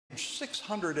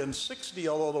660,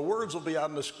 although the words will be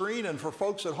on the screen, and for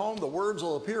folks at home, the words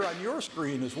will appear on your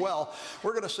screen as well.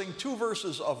 We're going to sing two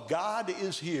verses of God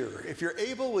is Here. If you're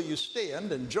able, will you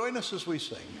stand and join us as we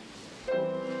sing?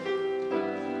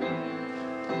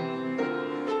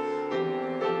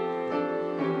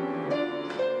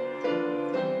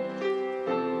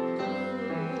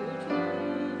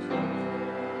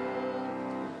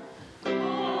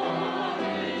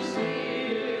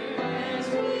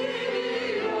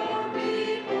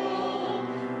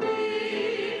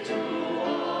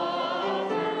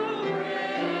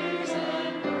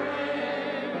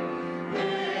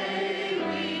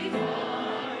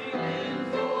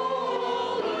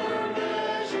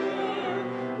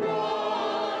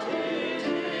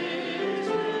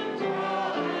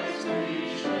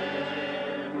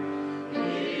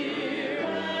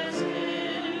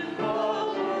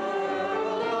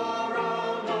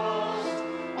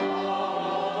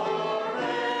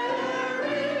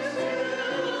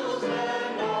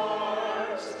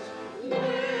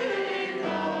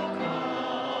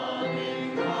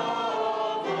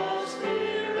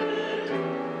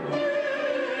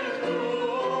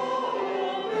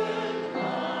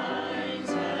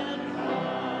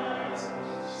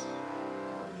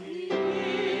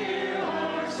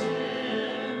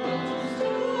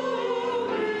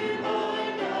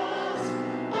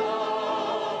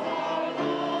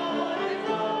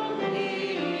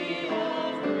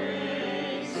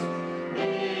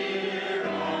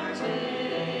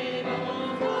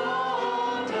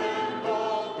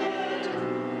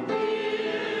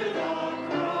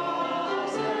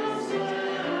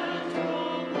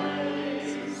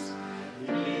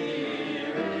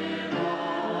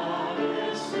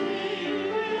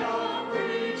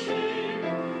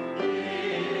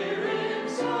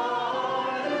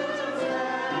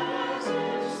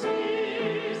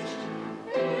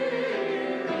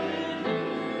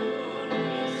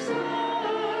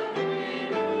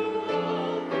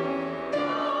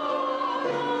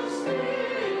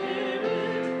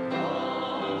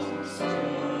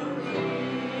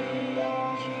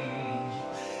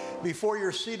 Before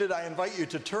you're seated, I invite you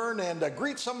to turn and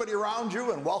greet somebody around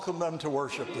you and welcome them to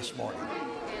worship this morning.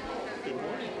 Good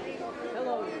morning.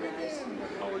 Hello, you guys.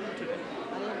 How are you today?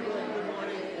 I am good. Good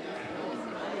morning.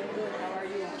 I am good. How are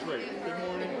you? Great. Good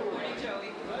morning. Good morning, Joey.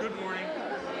 Good morning.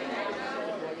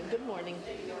 Good morning.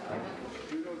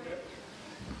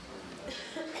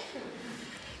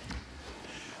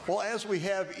 Well, as we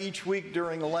have each week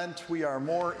during Lent, we are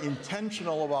more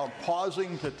intentional about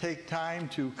pausing to take time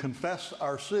to confess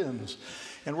our sins.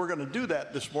 And we're going to do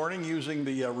that this morning using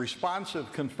the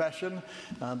responsive confession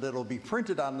that'll be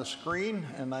printed on the screen.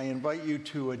 And I invite you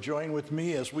to join with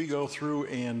me as we go through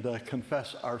and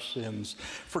confess our sins.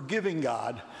 Forgiving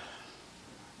God,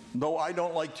 though I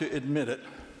don't like to admit it,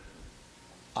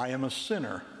 I am a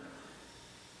sinner,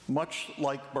 much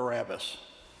like Barabbas,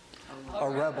 a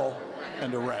rebel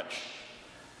and a wretch,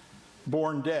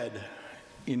 born dead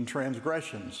in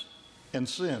transgressions and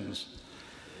sins,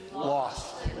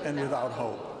 lost and without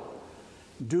hope,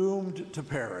 doomed to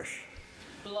perish,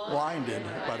 blinded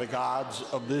by the gods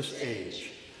of this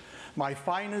age. My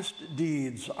finest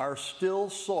deeds are still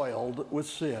soiled with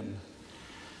sin,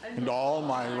 and all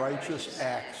my righteous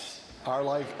acts are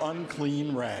like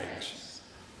unclean rags.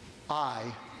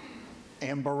 I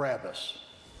am Barabbas.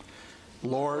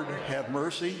 Lord, have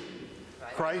mercy.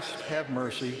 Christ, have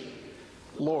mercy.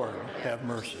 Lord, have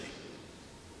mercy.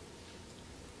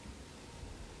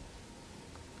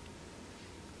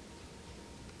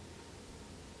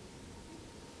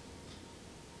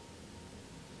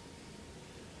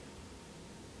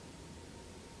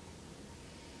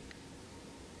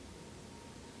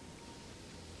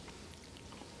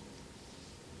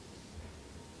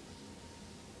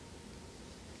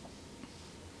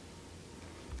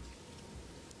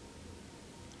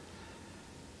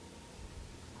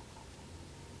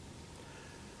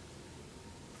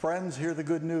 Friends, hear the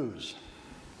good news.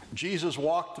 Jesus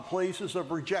walked to places of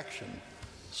rejection,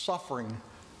 suffering,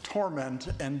 torment,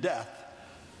 and death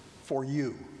for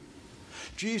you.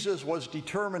 Jesus was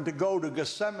determined to go to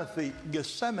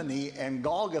Gethsemane and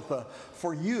Golgotha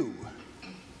for you.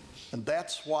 And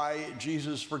that's why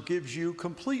Jesus forgives you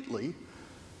completely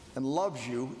and loves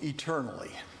you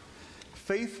eternally.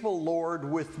 Faithful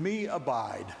Lord, with me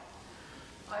abide.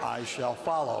 I shall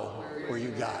follow where you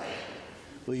guide.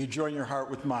 Will you join your heart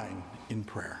with mine in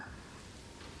prayer?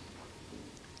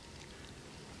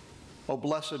 O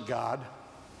blessed God,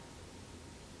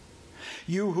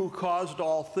 you who caused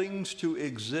all things to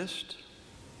exist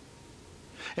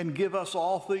and give us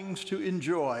all things to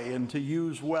enjoy and to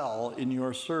use well in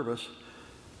your service,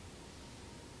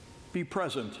 be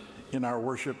present in our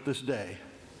worship this day.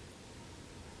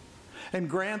 And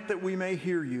grant that we may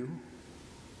hear you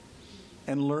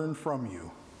and learn from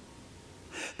you,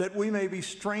 that we may be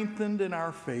strengthened in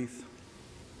our faith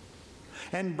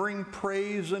and bring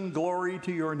praise and glory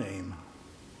to your name.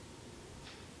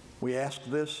 We ask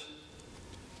this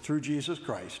through Jesus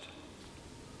Christ,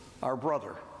 our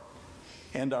brother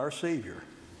and our Savior.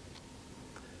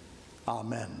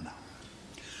 Amen.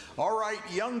 All right,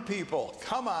 young people,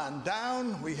 come on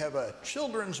down. We have a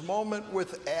children's moment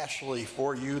with Ashley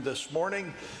for you this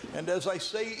morning. And as I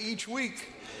say each week,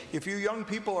 if you young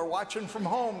people are watching from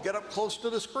home, get up close to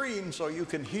the screen so you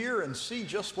can hear and see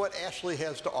just what Ashley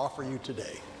has to offer you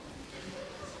today.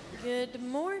 Good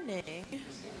morning.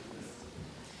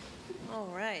 All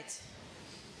right.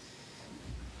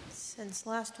 Since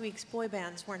last week's boy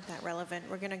bands weren't that relevant,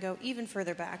 we're going to go even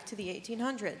further back to the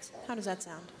 1800s. How does that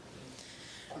sound?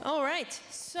 All right.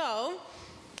 So,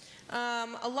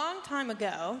 a long time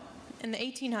ago, in the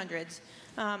 1800s,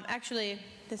 actually,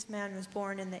 this man was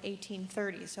born in the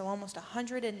 1830s, so almost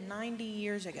 190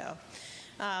 years ago.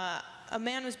 A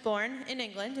man was born in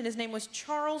England, and his name was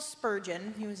Charles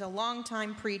Spurgeon. He was a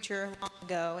long-time preacher long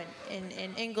ago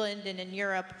in England and in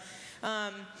Europe.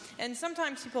 And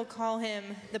sometimes people call him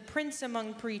the prince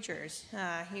among preachers.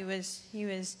 He was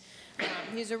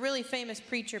a really famous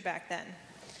preacher back then.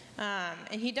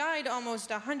 And he died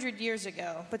almost 100 years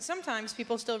ago, but sometimes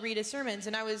people still read his sermons.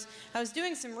 And I was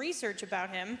doing some research about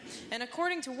him, and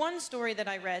according to one story that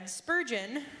I read,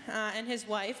 Spurgeon and his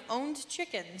wife owned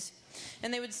chickens,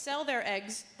 and they would sell their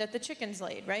eggs that the chickens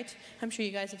laid, right? I'm sure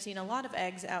you guys have seen a lot of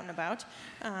eggs out and about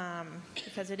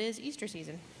because it is Easter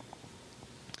season.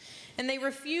 And they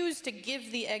refused to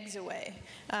give the eggs away.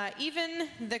 Even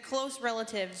the close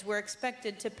relatives were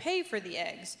expected to pay for the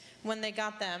eggs when they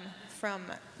got them from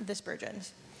the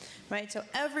Spurgeons, right? So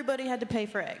everybody had to pay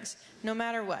for eggs, no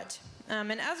matter what.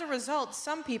 And as a result,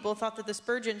 some people thought that the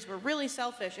Spurgeons were really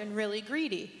selfish and really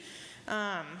greedy.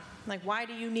 Like, why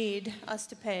do you need us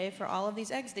to pay for all of these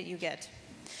eggs that you get?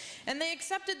 And they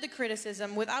accepted the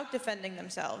criticism without defending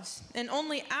themselves. And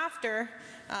only after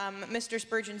Mr.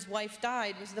 Spurgeon's wife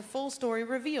died was the full story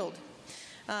revealed.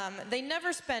 They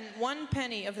never spent one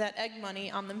penny of that egg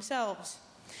money on themselves.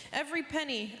 Every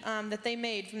penny that they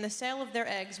made from the sale of their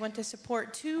eggs went to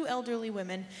support 2 elderly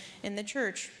women in the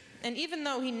church. And even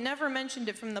though he never mentioned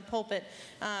it from the pulpit,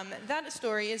 that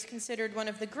story is considered one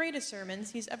of the greatest sermons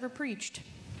he's ever preached.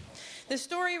 The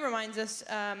story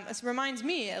reminds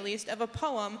me, at least, of a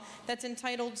poem that's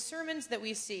entitled Sermons That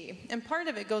We See. And part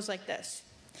of it goes like this.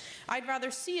 I'd rather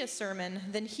see a sermon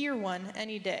than hear one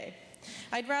any day.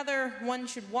 I'd rather one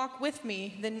should walk with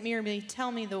me than merely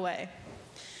tell me the way.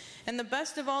 And the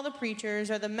best of all the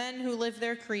preachers are the men who live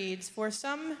their creeds, for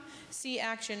some see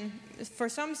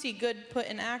good put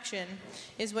in action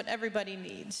is what everybody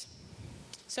needs.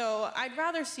 So I'd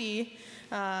rather see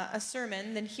a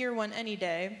sermon than hear one any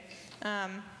day.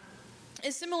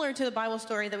 Is similar to the Bible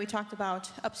story that we talked about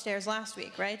upstairs last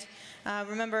week, right?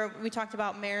 Remember we talked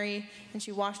about Mary, and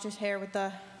she washed his hair with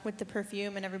the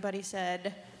perfume, and everybody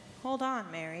said, "Hold on,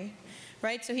 Mary,"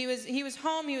 right? So he was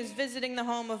home. He was visiting the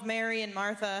home of Mary and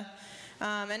Martha,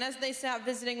 and as they sat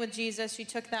visiting with Jesus, she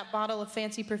took that bottle of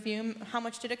fancy perfume. How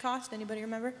much did it cost? Anybody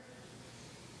remember?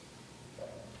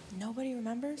 Nobody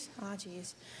remembers? Ah,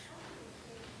 geez.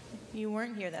 You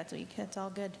weren't here that week. That's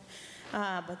all good.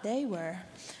 But they were.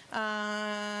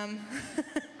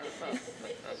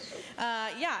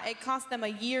 Yeah, it cost them a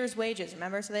year's wages,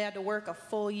 remember? So they had to work a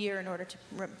full year in order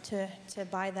to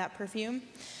buy that perfume.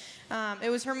 It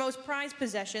was her most prized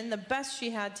possession, the best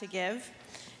she had to give.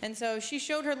 And so she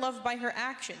showed her love by her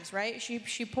actions, right?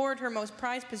 She poured her most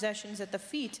prized possessions at the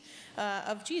feet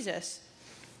of Jesus.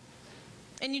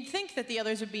 And you'd think that the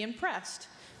others would be impressed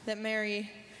that Mary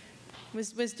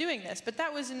was doing this, but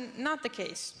that was not the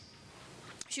case.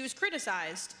 She was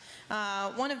criticized.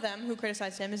 One of them who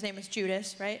criticized him, his name was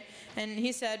Judas, right? And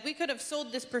he said, "We could have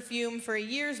sold this perfume for a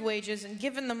year's wages and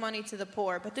given the money to the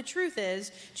poor." But the truth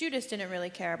is, Judas didn't really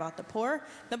care about the poor.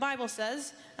 The Bible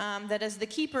says that as the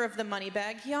keeper of the money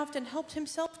bag, he often helped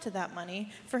himself to that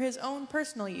money for his own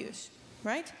personal use,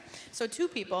 right? So 2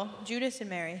 people, Judas and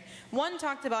Mary. One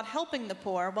talked about helping the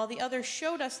poor, while the other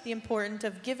showed us the importance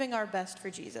of giving our best for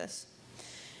Jesus.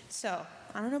 So,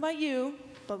 I don't know about you,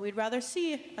 but we'd rather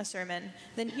see a sermon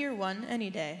than hear one any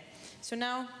day. So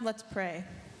now, let's pray.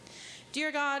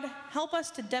 Dear God, help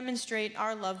us to demonstrate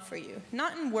our love for you,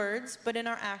 not in words, but in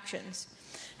our actions.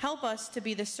 Help us to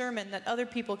be the sermon that other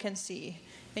people can see.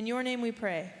 In your name we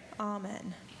pray.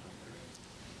 Amen.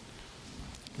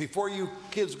 Before you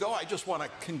kids go, I just want to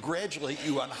congratulate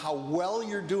you on how well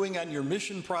you're doing on your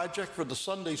mission project for the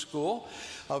Sunday school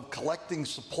of collecting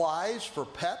supplies for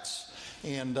pets.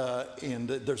 And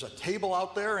there's a table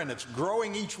out there, and it's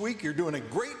growing each week. You're doing a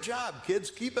great job,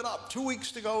 kids. Keep it up. 2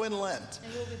 weeks to go in Lent.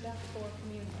 And we'll be back for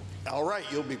communion. All right,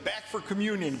 you'll be back for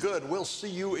communion. Good. We'll see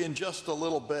you in just a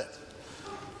little bit.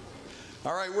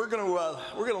 All right, we're going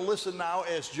to listen now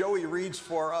as Joey reads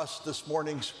for us this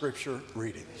morning's scripture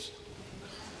readings.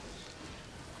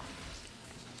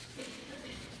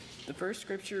 The first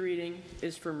scripture reading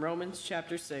is from Romans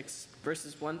chapter 6,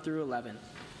 verses 1 through 11.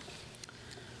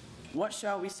 What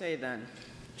shall we say then?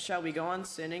 Shall we go on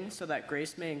sinning so that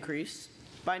grace may increase?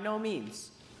 By no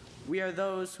means. We are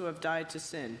those who have died to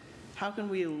sin. How can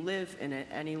we live in it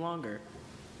any longer?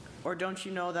 Or don't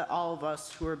you know that all of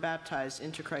us who were baptized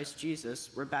into Christ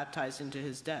Jesus were baptized into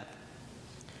his death?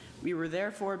 We were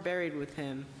therefore buried with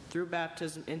him through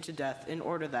baptism into death, in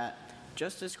order that,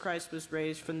 just as Christ was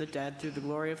raised from the dead through the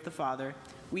glory of the Father,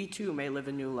 we too may live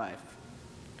a new life.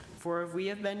 For if we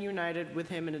have been united with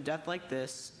him in a death like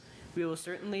this, we will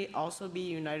certainly also be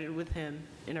united with him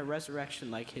in a resurrection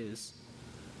like his.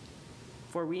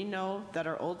 For we know that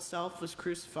our old self was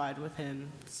crucified with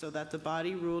him, so that the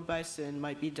body ruled by sin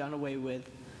might be done away with,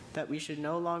 that we should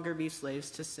no longer be slaves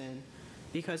to sin,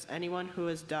 because anyone who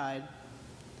has died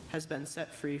has been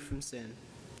set free from sin.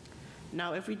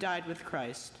 Now if we died with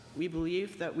Christ, we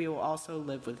believe that we will also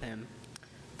live with him.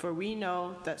 For we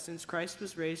know that since Christ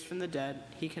was raised from the dead,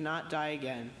 he cannot die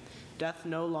again. Death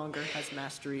no longer has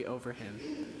mastery over him.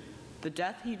 The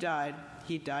death he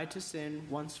died to sin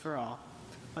once for all.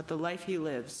 But the life he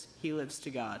lives to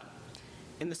God.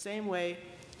 In the same way,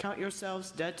 count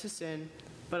yourselves dead to sin,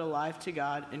 but alive to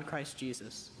God in Christ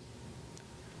Jesus.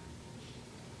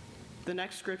 The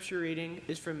next scripture reading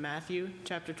is from Matthew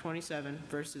chapter 27,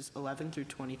 verses 11 through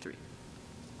 23.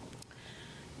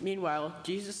 Meanwhile,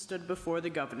 Jesus stood before the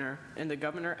governor, and the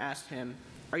governor asked him,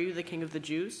 "Are you the king of the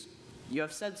Jews?" "You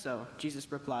have said so,"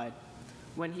 Jesus replied.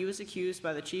 When he was accused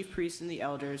by the chief priests and the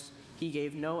elders, he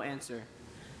gave no answer.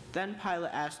 Then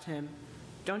Pilate asked him,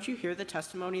 "Don't you hear the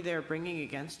testimony they are bringing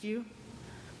against you?"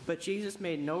 But Jesus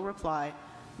made no reply,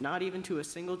 not even to a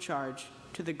single charge,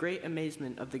 to the great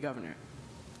amazement of the governor.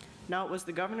 Now it was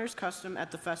the governor's custom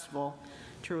at the festival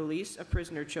to release a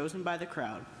prisoner chosen by the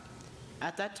crowd.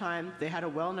 At that time, they had a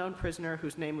well-known prisoner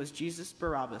whose name was Jesus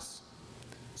Barabbas.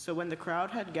 So when the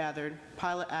crowd had gathered,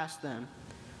 Pilate asked them,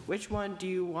 "Which one do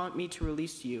you want me to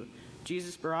release to you,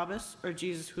 Jesus Barabbas or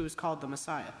Jesus who is called the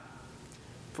Messiah?"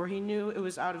 For he knew it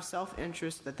was out of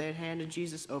self-interest that they had handed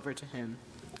Jesus over to him.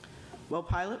 While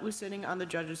Pilate was sitting on the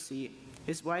judge's seat,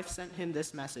 his wife sent him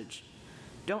this message: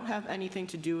 "Don't have anything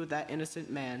to do with that innocent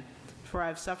man, for I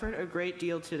have suffered a great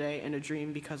deal today in a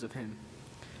dream because of him."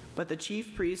 But the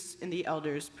chief priests and the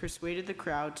elders persuaded the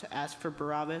crowd to ask for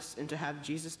Barabbas and to have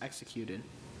Jesus executed.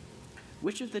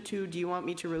 "Which of the two do you want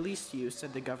me to release to you?"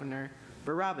 said the governor.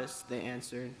 "Barabbas," they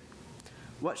answered.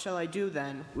 "What shall I do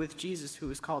then with Jesus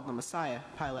who is called the Messiah?"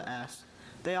 Pilate asked.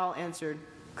 They all answered,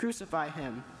 "Crucify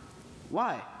him."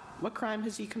 "Why? What crime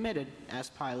has he committed?"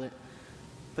 asked Pilate.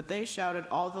 But they shouted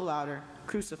all the louder,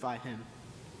 "Crucify him."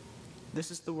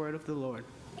 This is the word of the Lord.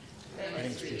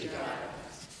 Thanks be to God.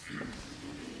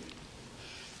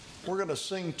 We're going to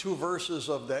sing 2 verses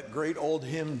of that great old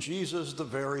hymn, "Jesus, the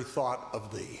Very Thought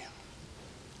of Thee."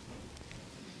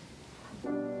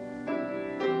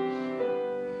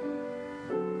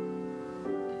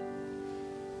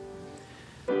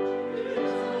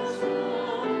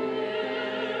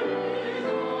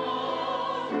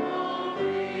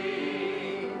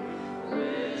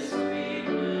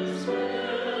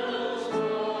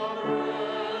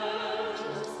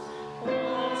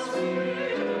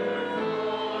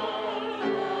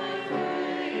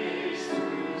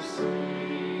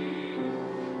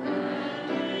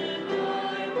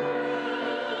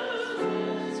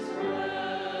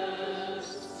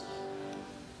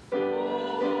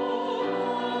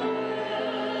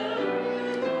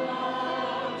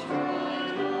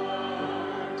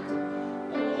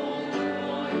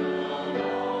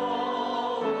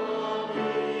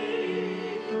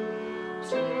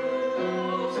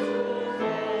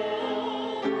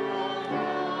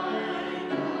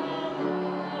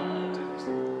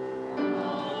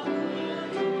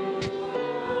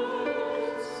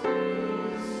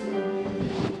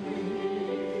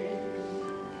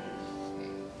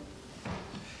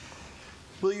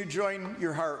 Will you join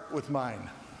your heart with mine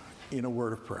in a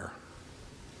word of prayer?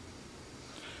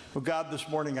 Well, God, this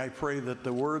morning I pray that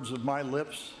the words of my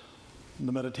lips and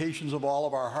the meditations of all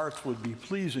of our hearts would be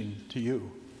pleasing to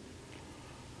you.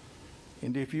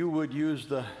 And if you would use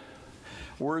the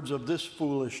words of this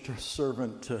foolish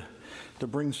servant to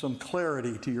bring some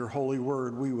clarity to your holy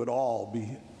word, we would all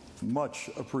be much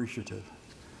appreciative.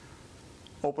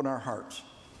 Open our hearts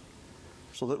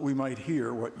so that we might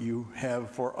hear what you have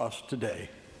for us today.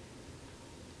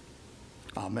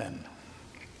 Amen.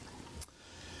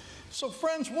 So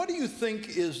friends, what do you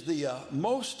think is the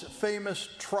most famous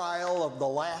trial of the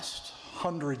last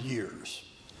 100 years?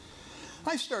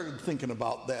 I started thinking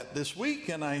about that this week,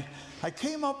 and I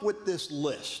came up with this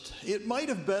list. It might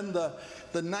have been the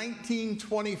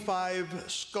 1925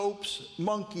 Scopes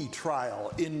monkey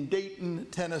trial in Dayton,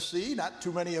 Tennessee. Not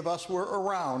too many of us were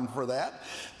around for that.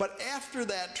 But after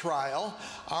that trial,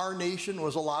 our nation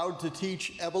was allowed to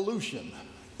teach evolution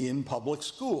in public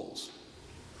schools.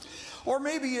 Or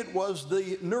maybe it was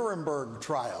the Nuremberg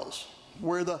trials,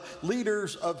 where the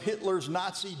leaders of Hitler's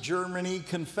Nazi Germany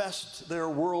confessed their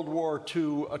World War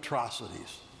II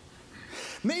atrocities.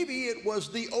 Maybe it was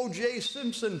the O.J.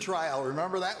 Simpson trial.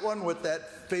 Remember that one with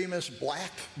that famous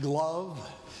black glove?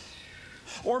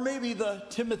 Or maybe the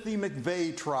Timothy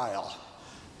McVeigh trial.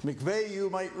 McVeigh, you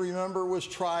might remember, was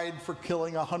tried for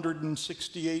killing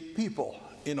 168 people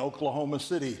in Oklahoma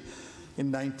City in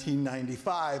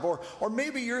 1995. Or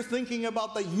maybe you're thinking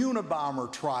about the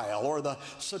Unabomber trial, or the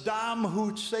Saddam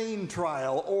Hussein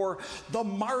trial, or the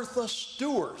Martha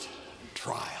Stewart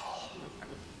trial.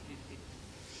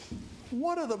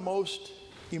 What are the most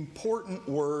important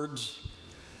words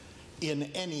in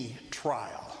any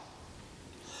trial?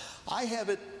 I have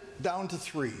it down to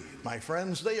 3, my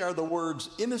friends. They are the words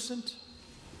innocent,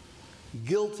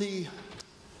 guilty,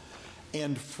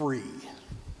 and free.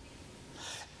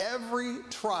 Every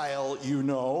trial, you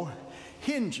know,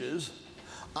 hinges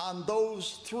on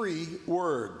those 3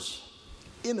 words: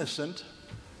 innocent,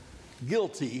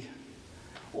 guilty,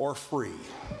 or free.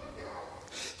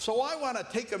 So I want to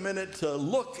take a minute to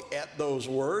look at those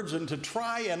words and to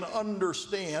try and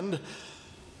understand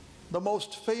the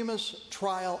most famous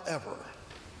trial ever,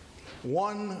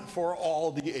 one for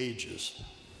all the ages.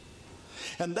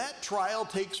 And that trial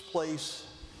takes place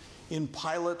in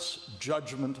Pilate's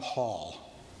judgment hall.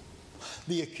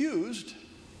 The accused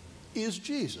is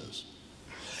Jesus,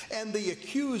 and the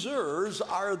accusers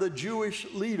are the Jewish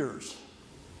leaders.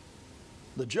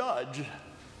 The judge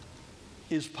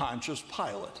is Pontius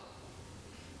Pilate.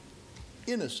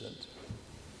 Innocent,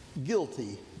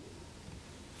 guilty,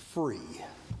 free.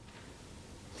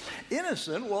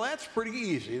 Innocent, well, that's pretty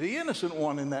easy. The innocent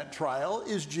one in that trial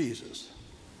is Jesus.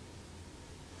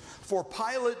 For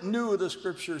Pilate knew, the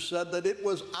scripture said, that it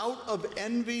was out of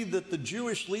envy that the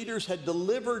Jewish leaders had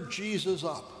delivered Jesus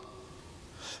up.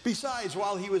 Besides,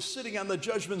 while he was sitting on the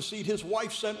judgment seat, his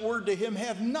wife sent word to him,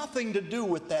 "Have nothing to do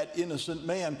with that innocent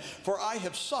man, for I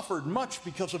have suffered much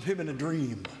because of him in a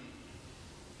dream."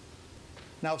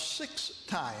 Now, 6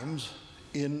 times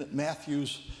in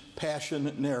Matthew's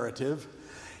Passion narrative,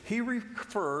 he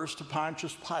refers to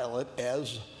Pontius Pilate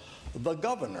as the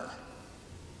governor.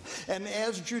 And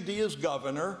as Judea's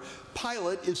governor,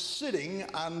 Pilate is sitting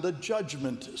on the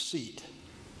judgment seat.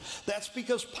 That's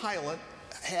because Pilate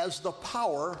has the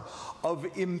power of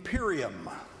imperium.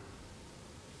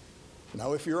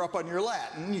 Now, if you're up on your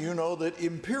Latin, you know that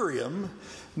imperium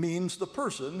means the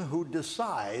person who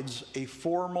decides a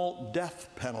formal death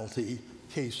penalty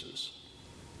cases.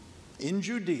 In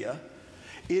Judea,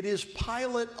 it is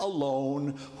Pilate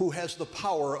alone who has the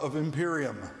power of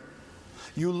imperium.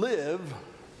 You live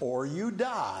or you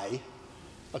die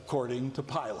according to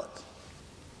Pilate.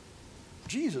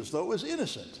 Jesus, though, is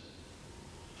innocent.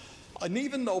 And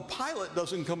even though Pilate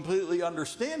doesn't completely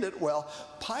understand it, well,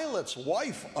 Pilate's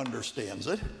wife understands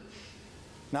it.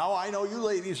 Now, I know you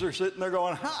ladies are sitting there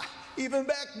going, "Ha, even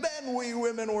back then we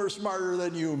women were smarter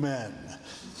than you men."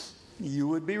 You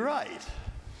would be right.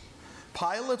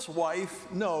 Pilate's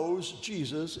wife knows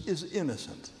Jesus is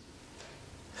innocent.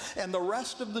 And the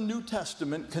rest of the New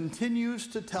Testament continues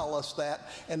to tell us that,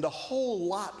 and a whole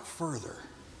lot further.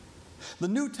 The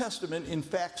New Testament, in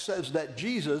fact, says that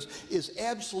Jesus is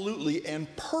absolutely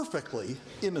and perfectly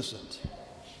innocent.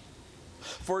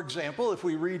 For example, if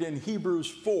we read in Hebrews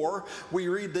 4, we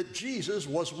read that Jesus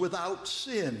was without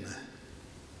sin.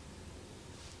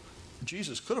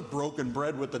 Jesus could have broken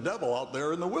bread with the devil out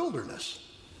there in the wilderness.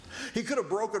 He could have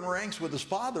broken ranks with his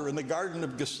Father in the Garden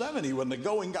of Gethsemane when the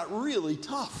going got really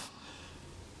tough.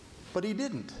 But he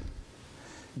didn't.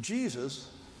 Jesus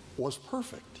was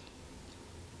perfect.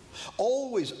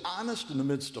 Always honest in the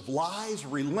midst of lies,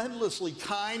 relentlessly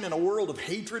kind in a world of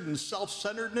hatred and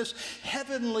self-centeredness,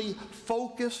 heavenly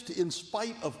focused in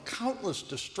spite of countless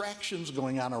distractions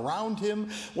going on around him.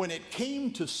 When it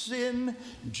came to sin,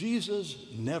 Jesus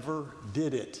never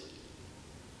did it.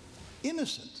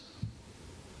 Innocent.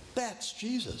 That's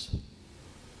Jesus.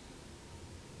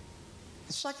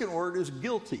 The second word is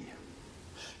guilty.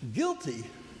 Guilty,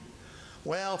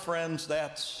 well, friends,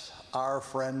 that's our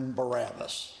friend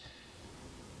Barabbas.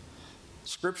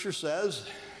 Scripture says,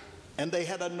 and they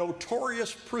had a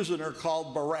notorious prisoner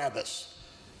called Barabbas.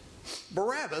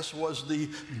 Barabbas was the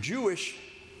Jewish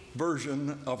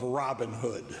version of Robin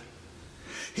Hood.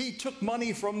 He took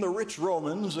money from the rich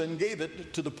Romans and gave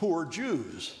it to the poor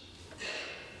Jews.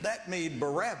 That made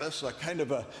Barabbas a kind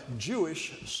of a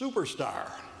Jewish superstar.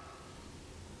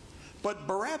 But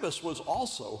Barabbas was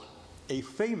also a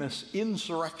famous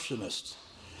insurrectionist.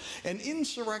 And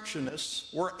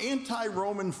insurrectionists were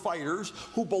anti-Roman fighters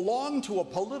who belonged to a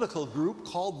political group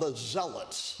called the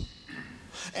Zealots.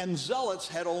 And Zealots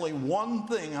had only one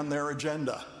thing on their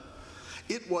agenda.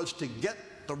 It was to get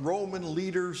the Roman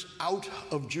leaders out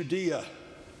of Judea.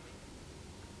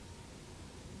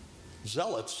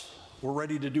 Zealots were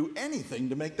ready to do anything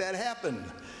to make that happen,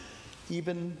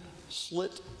 even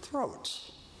slit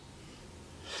throats.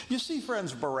 You see,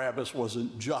 friends, Barabbas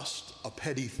wasn't just a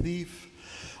petty thief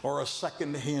or a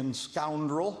second-hand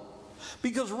scoundrel,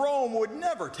 because Rome would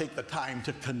never take the time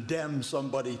to condemn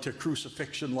somebody to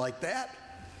crucifixion like that.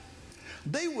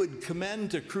 They would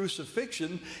commend to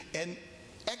crucifixion and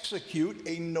execute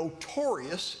a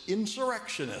notorious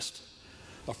insurrectionist,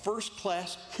 a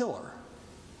first-class killer.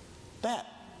 That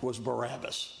was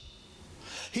Barabbas.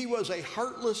 He was a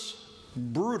heartless,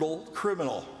 brutal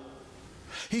criminal.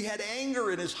 He had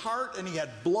anger in his heart and he had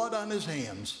blood on his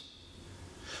hands.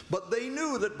 But they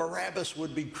knew that Barabbas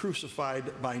would be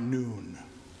crucified by noon.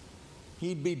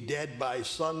 He'd be dead by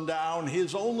sundown.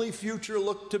 His only future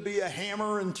looked to be a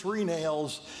hammer and 3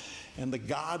 nails and the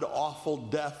god-awful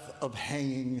death of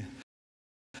hanging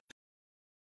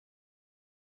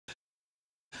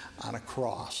on a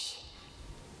cross.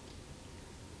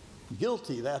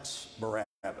 Guilty, that's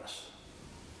Barabbas.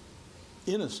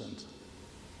 Innocent,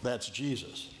 that's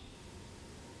Jesus.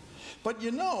 But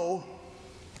you know,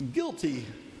 guilty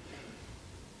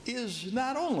is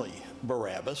not only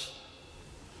Barabbas,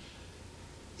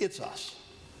 it's us.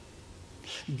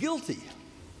 Guilty.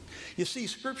 You see,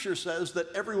 Scripture says that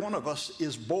every one of us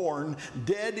is born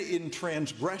dead in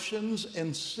transgressions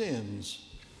and sins.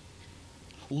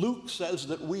 Luke says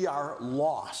that we are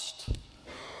lost.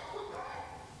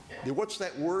 What's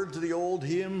that word to the old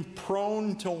hymn?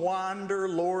 Prone to wander,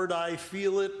 Lord, I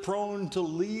feel it. Prone to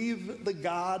leave the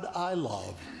God I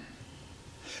love.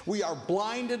 We are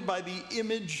blinded by the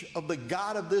image of the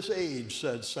God of this age,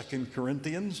 said 2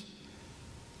 Corinthians.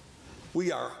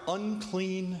 We are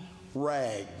unclean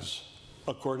rags,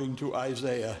 according to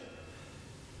Isaiah.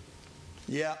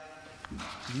 Yeah,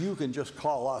 you can just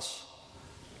call us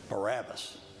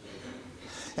Barabbas.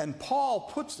 And Paul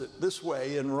puts it this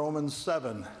way in Romans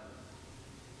 7.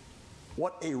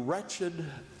 What a wretched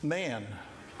man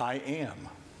I am.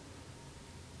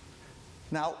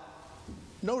 Now,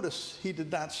 notice he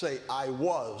did not say I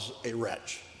was a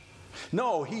wretch.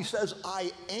 No, he says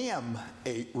I am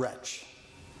a wretch.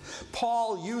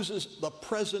 Paul uses the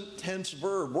present tense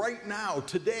verb right now,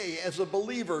 today, as a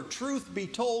believer. Truth be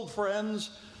told,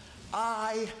 friends,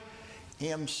 I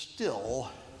am still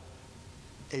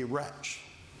a wretch.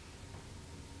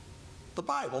 The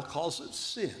Bible calls it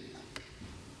sin.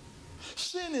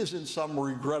 Sin isn't some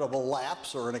regrettable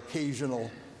lapse or an occasional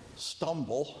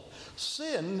stumble.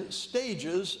 Sin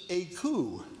stages a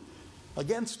coup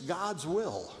against God's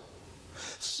will.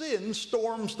 Sin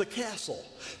storms the castle.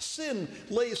 Sin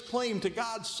lays claim to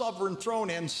God's sovereign throne,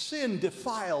 and sin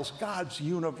defiles God's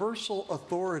universal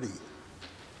authority.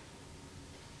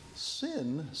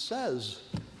 Sin says,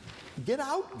 "Get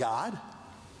out, God.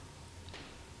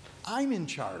 I'm in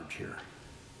charge here."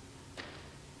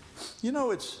 You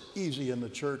know, it's easy in the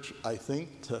church, I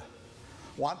think, to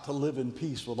want to live in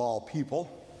peace with all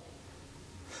people.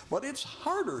 But it's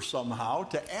harder somehow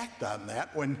to act on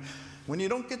that when you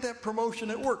don't get that promotion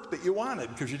at work that you wanted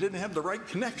because you didn't have the right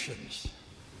connections.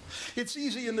 It's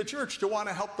easy in the church to want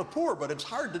to help the poor, but it's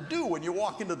hard to do when you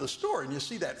walk into the store and you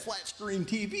see that flat screen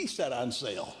TV set on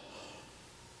sale.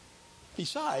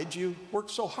 Besides, you work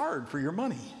so hard for your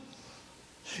money.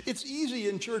 It's easy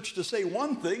in church to say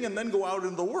one thing and then go out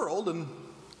in the world and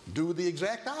do the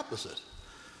exact opposite.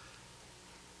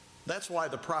 That's why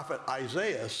the prophet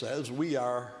Isaiah says we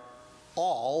are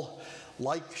all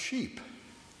like sheep,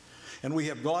 and we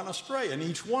have gone astray, and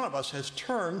each one of us has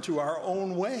turned to our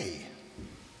own way.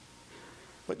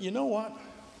 But you know what?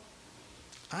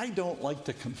 I don't like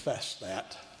to confess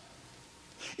that.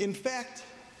 In fact,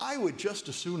 I would just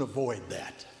as soon avoid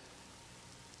that.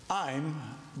 I'm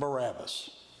Barabbas.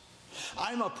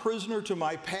 I'm a prisoner to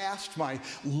my past, my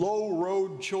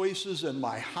low-road choices, and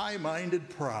my high-minded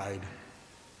pride.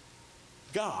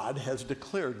 God has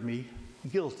declared me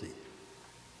guilty.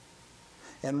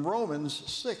 And Romans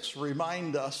 6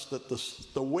 remind us that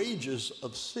the wages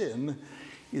of sin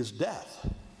is death.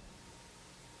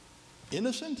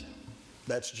 Innocent?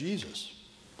 That's Jesus.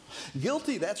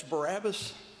 Guilty? That's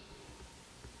Barabbas.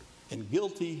 And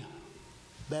guilty?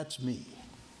 That's me.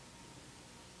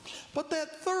 But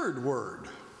that third word,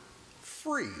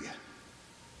 free,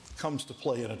 comes to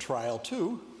play in a trial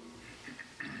too.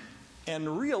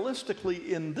 And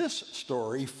realistically, in this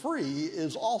story, free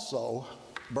is also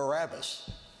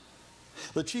Barabbas.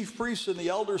 The chief priests and the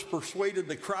elders persuaded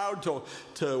the crowd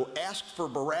to ask for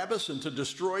Barabbas and to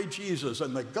destroy Jesus.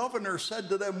 And the governor said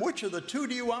to them, "Which of the two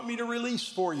do you want me to release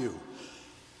for you?"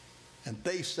 And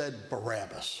they said,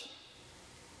 "Barabbas."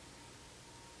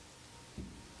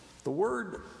 The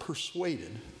word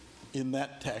persuaded in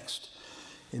that text,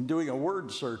 in doing a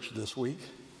word search this week,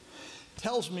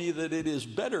 tells me that it is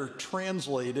better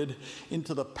translated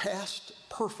into the past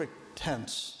perfect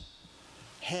tense,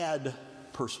 had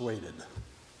persuaded.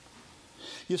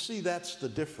 You see, that's the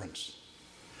difference.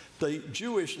 The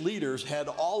Jewish leaders had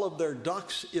all of their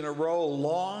ducks in a row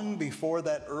long before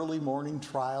that early morning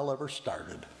trial ever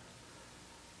started.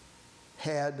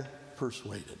 Had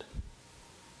persuaded.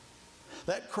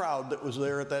 That crowd that was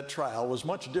there at that trial was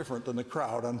much different than the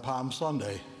crowd on Palm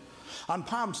Sunday. On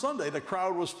Palm Sunday, the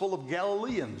crowd was full of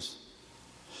Galileans.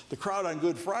 The crowd on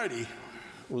Good Friday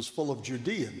was full of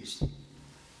Judeans.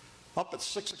 Up at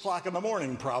 6 o'clock in the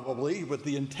morning, probably, with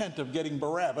the intent of getting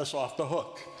Barabbas off the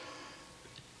hook.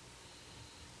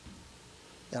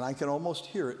 And I can almost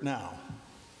hear it now.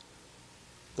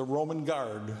 The Roman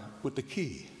guard with the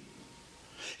key.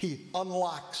 He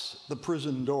unlocks the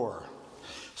prison door,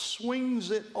 swings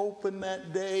it open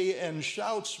that day, and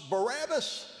shouts,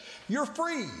 "Barabbas, you're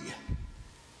free.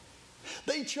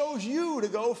 They chose you to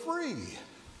go free."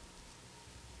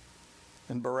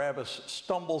 And Barabbas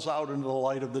stumbles out into the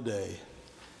light of the day.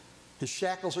 His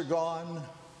shackles are gone.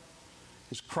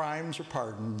 His crimes are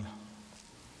pardoned.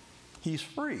 He's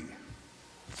free.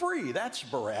 Free, that's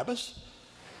Barabbas.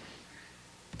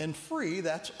 And free,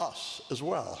 that's us as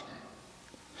well.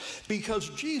 Because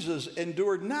Jesus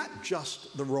endured not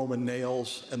just the Roman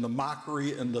nails and the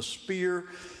mockery and the spear,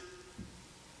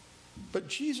 but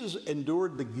Jesus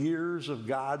endured the gears of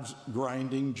God's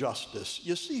grinding justice.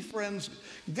 You see, friends,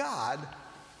 God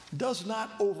does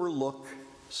not overlook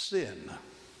sin.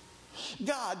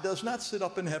 God does not sit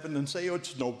up in heaven and say, "Oh,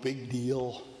 it's no big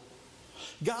deal."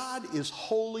 God is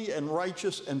holy and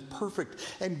righteous and perfect,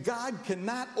 and God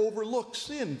cannot overlook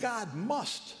sin. God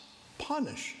must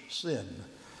punish sin.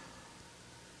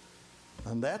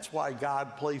 And that's why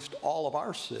God placed all of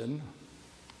our sin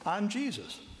on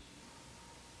Jesus.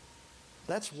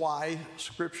 That's why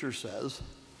Scripture says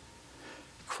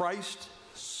Christ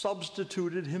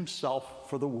substituted himself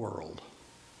for the world.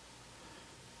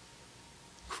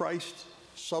 Christ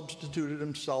substituted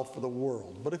himself for the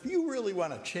world. But if you really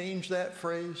want to change that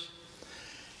phrase,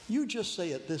 you just say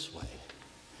it this way: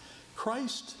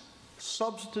 Christ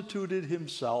substituted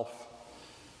himself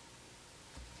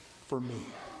for me.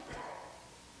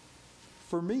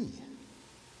 For me.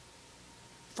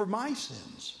 For my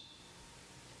sins.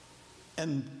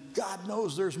 And God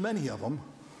knows there's many of them.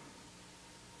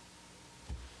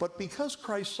 But because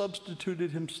Christ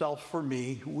substituted himself for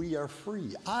me, we are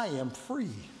free. I am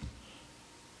free.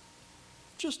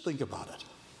 Just think about it.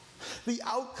 The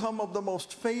outcome of the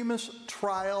most famous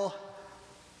trial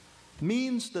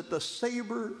means that the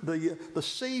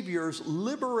Savior's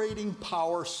liberating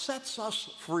power sets us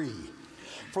free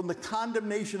from the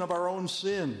condemnation of our own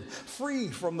sin, free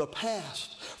from the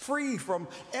past, free from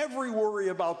every worry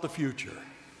about the future.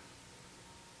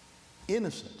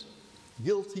 Innocent,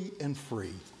 guilty, and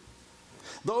free.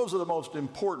 Those are the most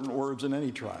important words in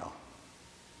any trial.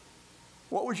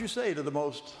 What would you say to the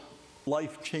most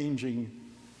life-changing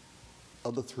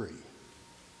of the three?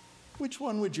 Which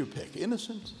one would you pick?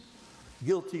 Innocent,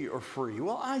 guilty, or free?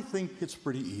 Well, I think it's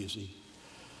pretty easy.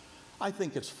 I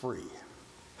think it's free.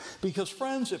 Because,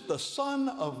 friends, if the Son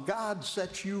of God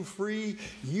sets you free,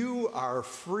 you are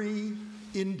free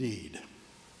indeed.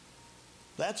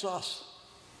 That's us.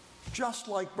 Just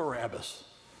like Barabbas.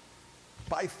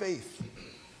 By faith,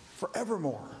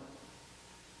 forevermore.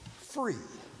 Free.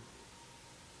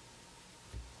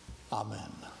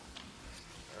 Amen.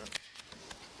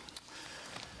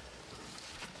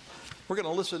 We're going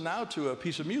to listen now to a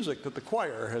piece of music that the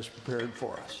choir has prepared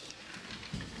for us.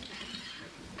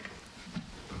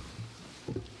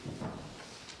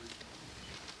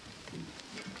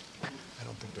 I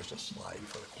don't think there's just a slide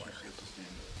for the choir.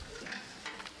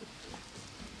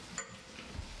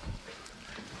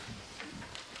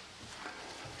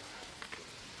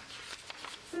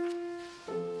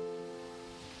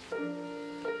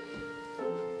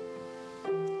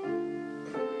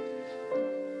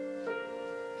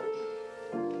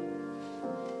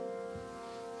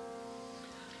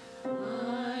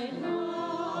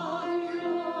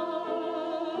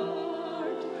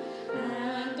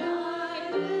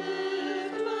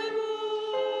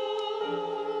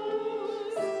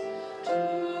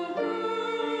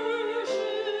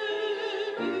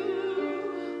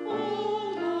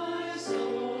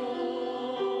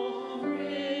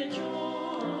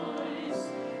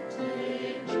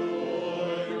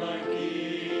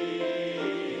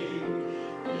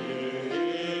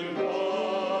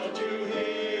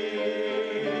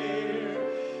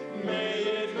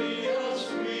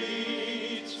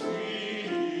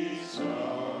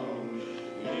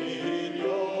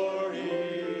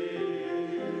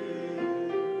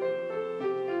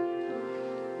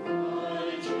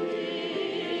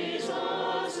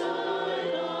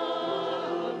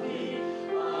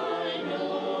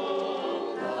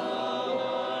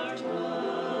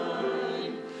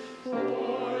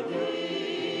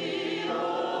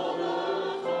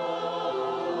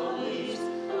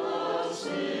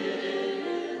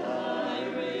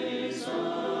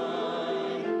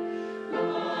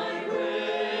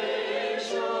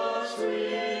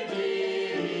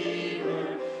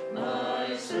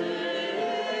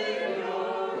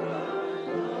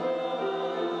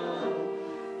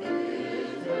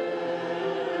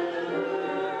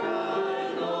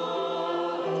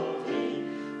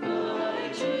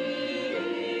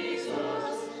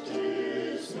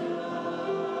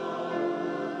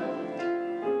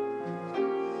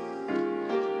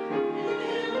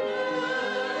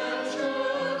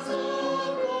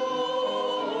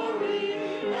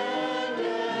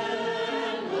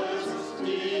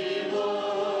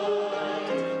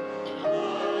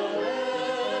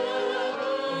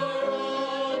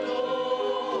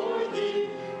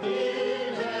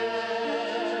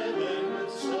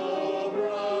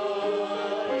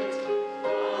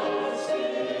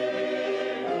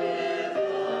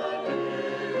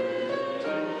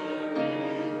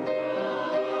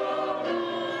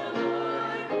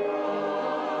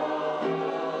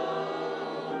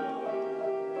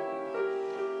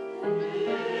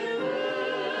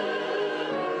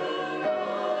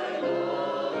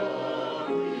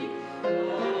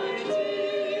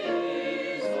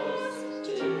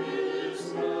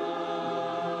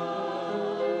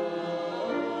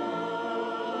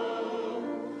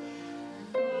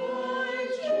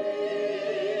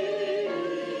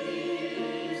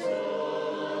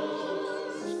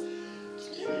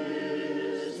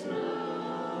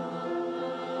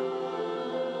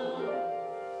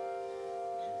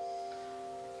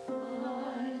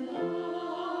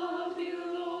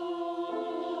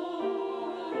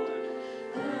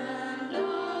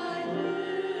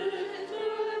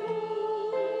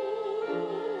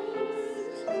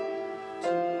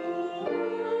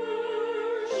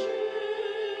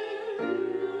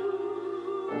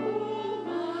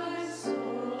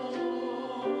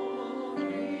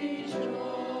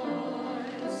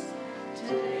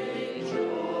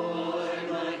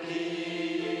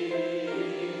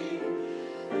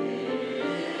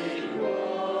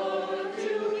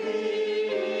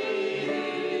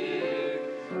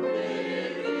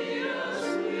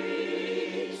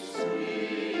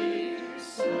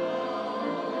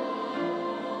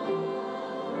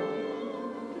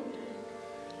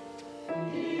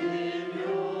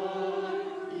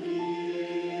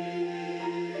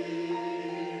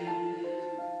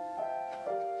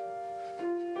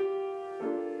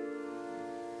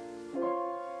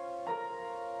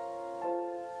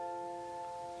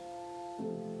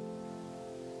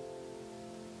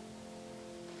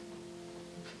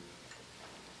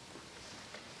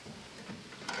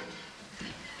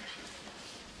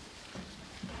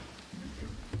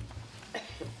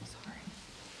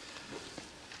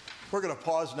 We're going to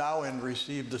pause now and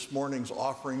receive this morning's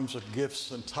offerings of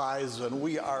gifts and tithes, and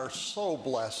we are so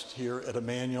blessed here at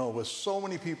Emmanuel with so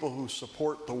many people who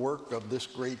support the work of this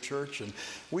great church, and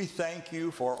we thank you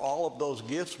for all of those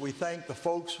gifts. We thank the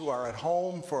folks who are at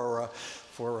home for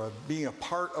being a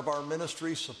part of our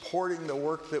ministry, supporting the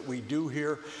work that we do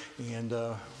here, and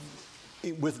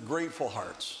with grateful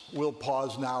hearts, we'll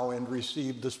pause now and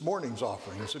receive this morning's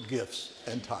offerings of gifts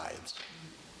and tithes.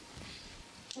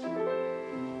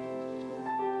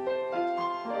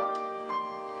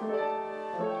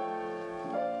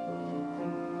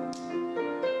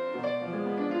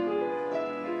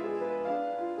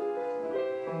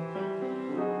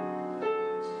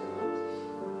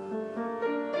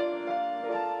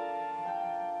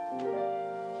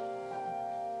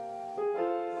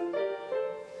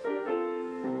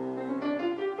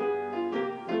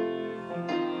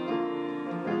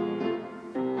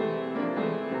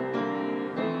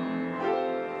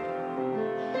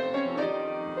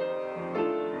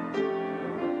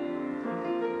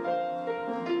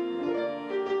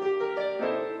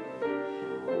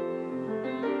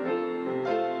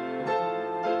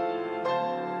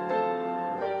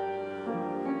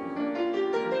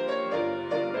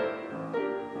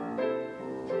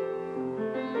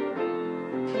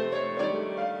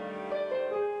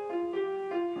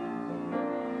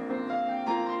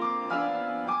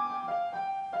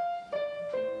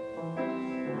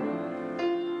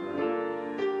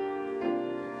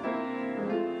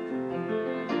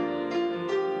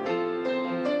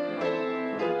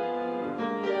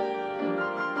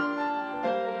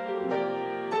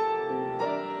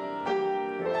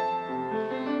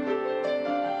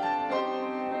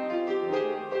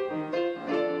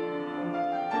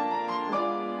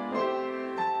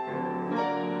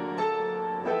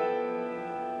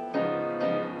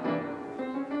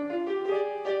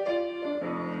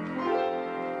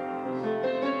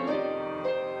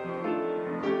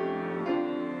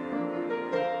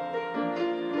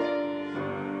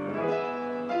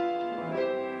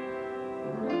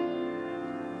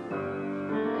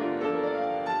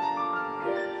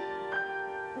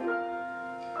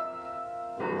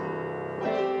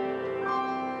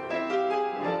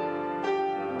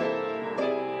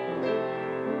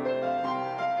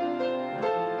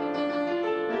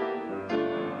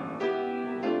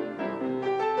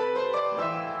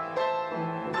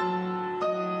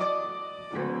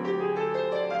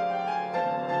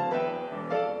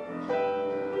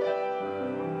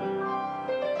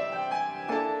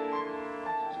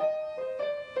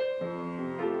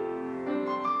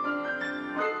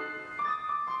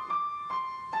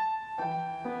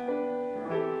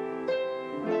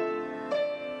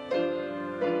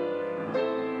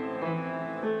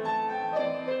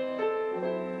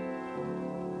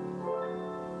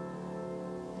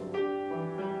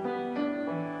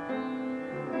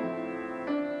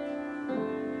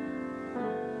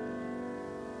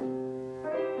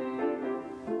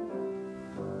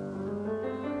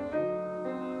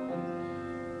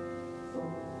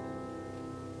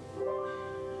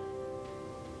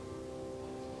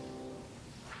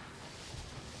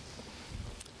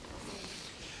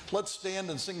 Let's stand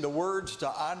and sing the words to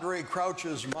Andre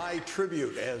Crouch's My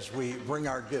Tribute as we bring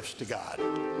our gifts to God.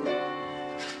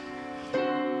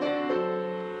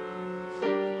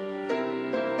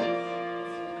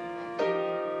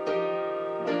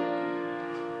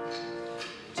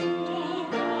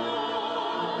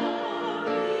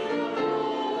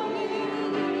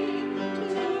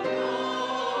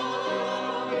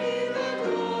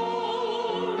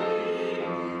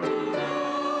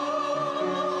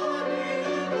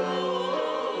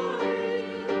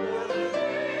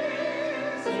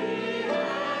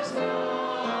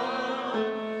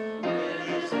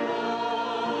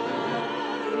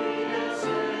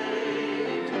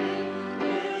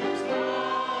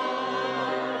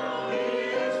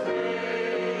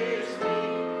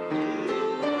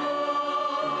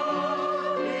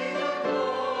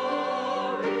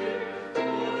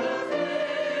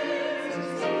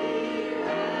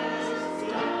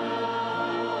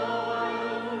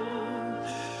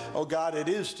 Oh God, it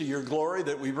is to your glory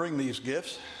that we bring these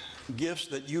gifts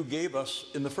that you gave us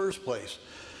in the first place.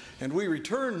 And we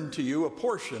return to you a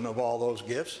portion of all those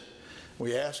gifts.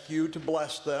 We ask you to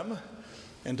bless them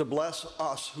and to bless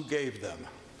us who gave them,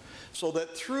 so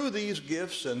that through these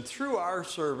gifts and through our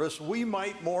service, we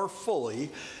might more fully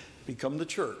become the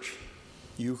church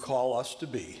you call us to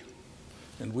be.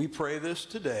 And we pray this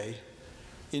today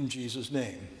in Jesus'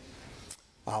 name.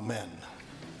 Amen.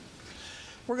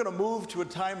 We're going to move to a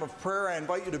time of prayer. I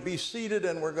invite you to be seated,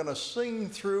 and we're going to sing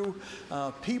through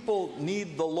People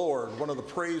Need the Lord, one of the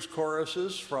praise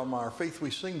choruses from our Faith We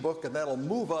Sing book, and that'll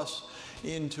move us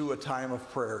into a time of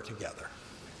prayer together.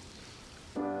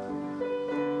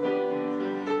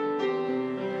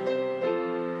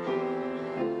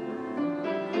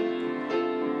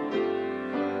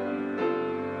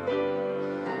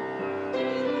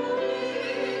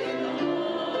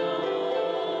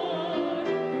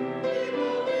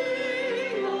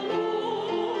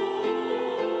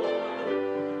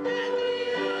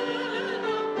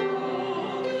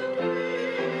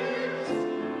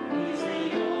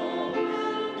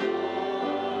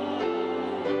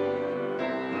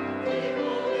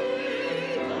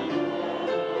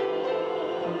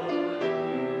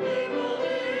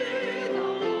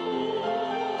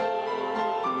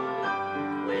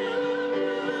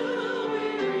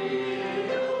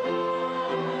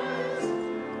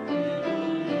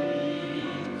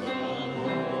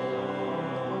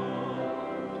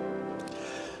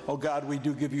 Oh God, we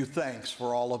do give you thanks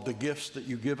for all of the gifts that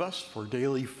you give us, for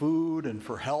daily food and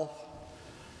for health,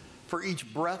 for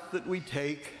each breath that we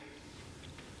take,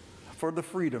 for the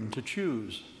freedom to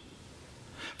choose,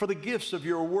 for the gifts of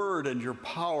your word and your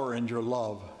power and your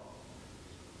love.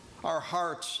 Our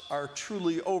hearts are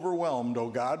truly overwhelmed, oh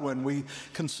God, when we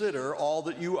consider all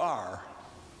that you are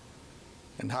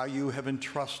and how you have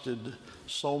entrusted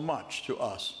so much to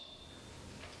us.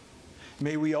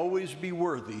 May we always be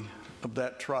worthy of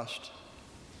that trust.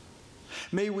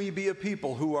 May we be a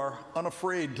people who are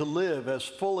unafraid to live as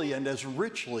fully and as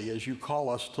richly as you call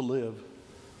us to live.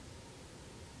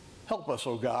 Help us,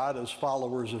 O God, as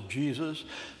followers of Jesus,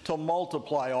 to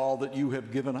multiply all that you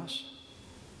have given us,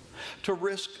 to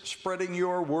risk spreading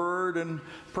your word and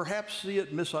perhaps see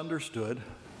it misunderstood,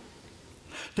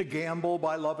 to gamble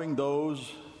by loving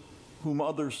those whom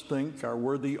others think are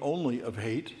worthy only of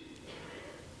hate,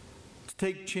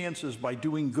 take chances by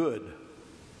doing good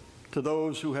to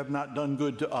those who have not done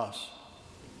good to us.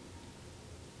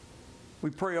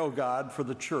 We pray, O God, for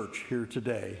the church here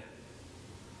today,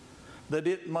 that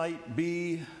it might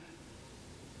be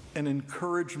an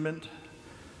encouragement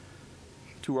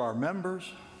to our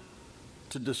members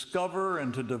to discover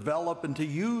and to develop and to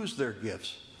use their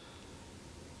gifts,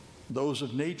 those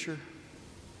of nature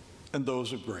and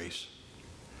those of grace.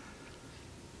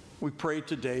 We pray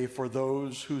today for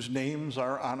those whose names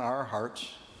are on our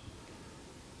hearts,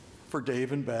 for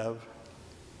Dave and Bev,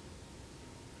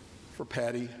 for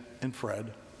Patty and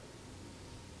Fred,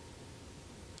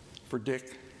 for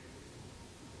Dick,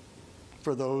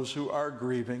 for those who are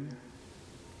grieving,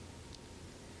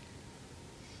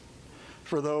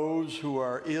 for those who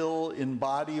are ill in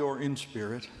body or in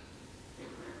spirit,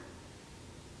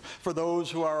 for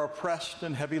those who are oppressed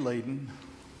and heavy laden,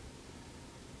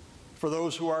 for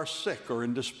those who are sick or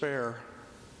in despair.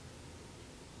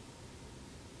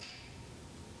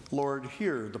 Lord,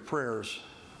 hear the prayers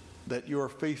that your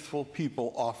faithful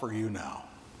people offer you now.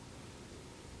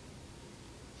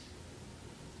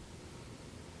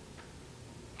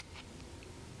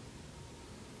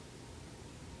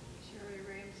 Sherry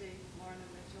Ramsey, Lorna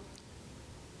Mitchell.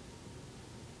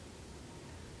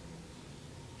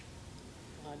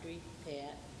 Audrey,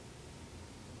 Pat,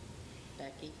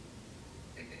 Becky,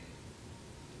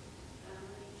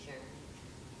 Sure.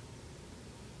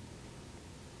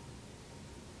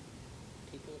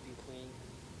 People, if you clean.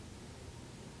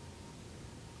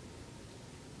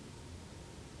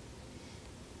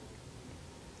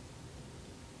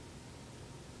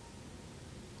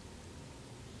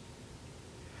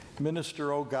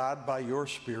 Minister, O God, by your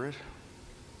Spirit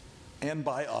and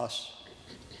by us,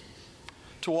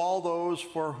 to all those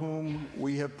for whom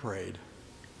we have prayed,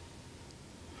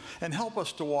 and help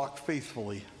us to walk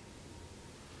faithfully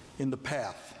in the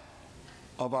path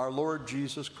of our Lord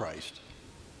Jesus Christ.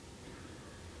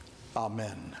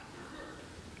 Amen.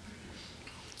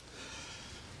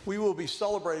 We will be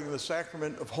celebrating the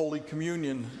sacrament of Holy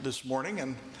Communion this morning,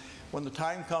 and when the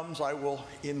time comes, I will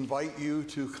invite you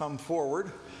to come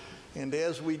forward. And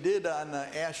as we did on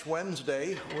Ash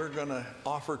Wednesday, we're going to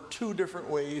offer two different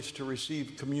ways to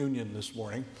receive communion this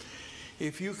morning.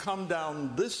 If you come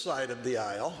down this side of the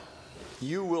aisle,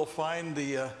 you will find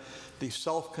the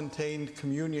self-contained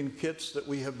communion kits that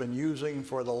we have been using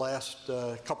for the last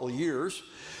couple of years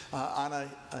on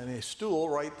a stool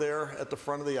right there at the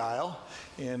front of the aisle.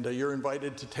 And you're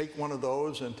invited to take one of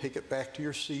those and take it back to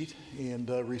your seat and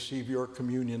receive your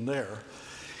communion there.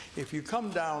 If you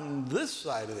come down this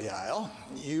side of the aisle,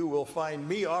 you will find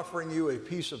me offering you a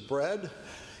piece of bread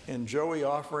and Joey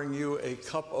offering you a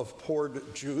cup of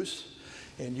poured juice,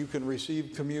 and you can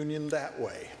receive communion that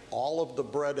way. All of the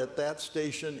bread at that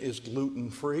station is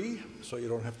gluten-free, so you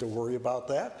don't have to worry about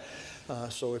that.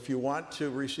 So if you want to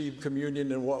receive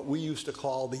communion in what we used to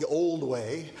call the old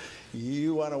way,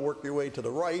 you want to work your way to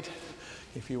the right.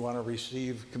 If you want to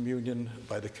receive communion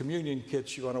by the communion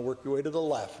kits, you want to work your way to the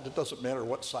left. It doesn't matter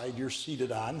what side you're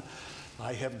seated on.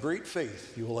 I have great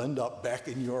faith you will end up back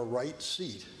in your right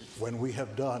seat when we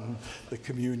have done the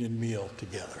communion meal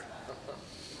together.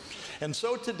 And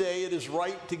so today it is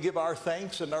right to give our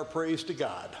thanks and our praise to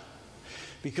God,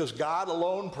 because God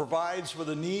alone provides for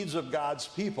the needs of God's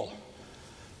people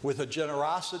with a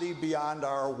generosity beyond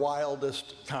our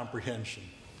wildest comprehension.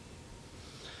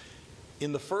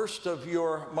 In the first of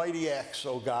your mighty acts,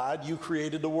 O God, you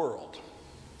created the world.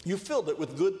 You filled it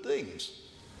with good things.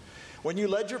 When you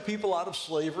led your people out of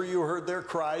slavery, you heard their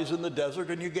cries in the desert,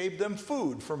 and you gave them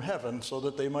food from heaven so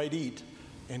that they might eat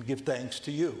and give thanks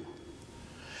to you.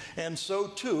 And so,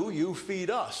 too, you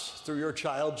feed us through your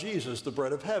child Jesus, the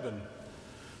bread of heaven,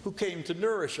 who came to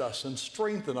nourish us and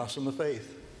strengthen us in the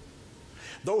faith.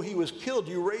 Though he was killed,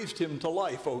 you raised him to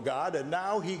life, O God, and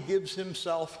now he gives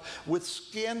himself with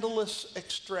scandalous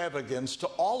extravagance to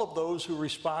all of those who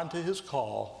respond to his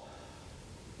call,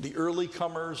 the early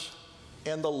comers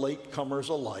and the late comers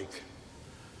alike.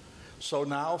 So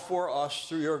now for us,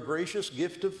 through your gracious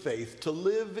gift of faith, to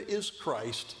live is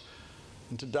Christ,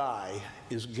 and to die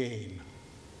is gain.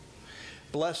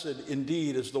 Blessed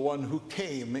indeed is the one who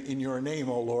came in your name,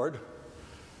 O Lord.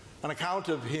 On account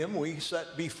of him, we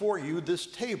set before you this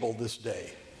table this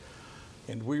day,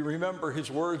 and we remember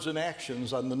his words and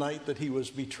actions on the night that he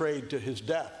was betrayed to his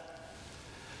death.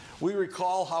 We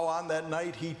recall how on that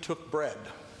night he took bread.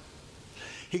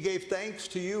 He gave thanks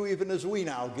to you even as we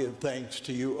now give thanks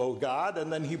to you, O God,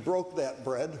 and then he broke that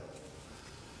bread,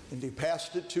 and he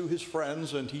passed it to his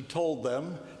friends, and he told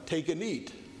them, "Take and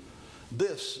eat.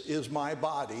 This is my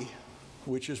body,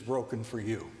 which is broken for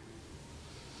you."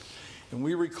 And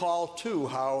we recall, too,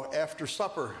 how after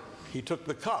supper he took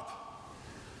the cup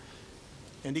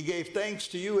and he gave thanks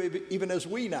to you, even as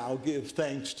we now give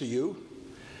thanks to you,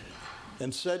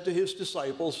 and said to his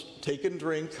disciples, "Take and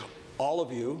drink, all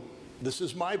of you. This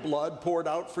is my blood poured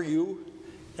out for you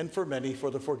and for many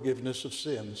for the forgiveness of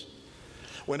sins.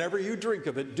 Whenever you drink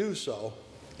of it, do so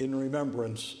in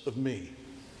remembrance of me."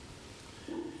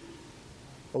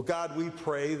 Oh God, we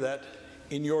pray that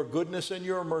in your goodness and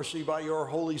your mercy, by your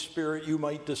Holy Spirit, you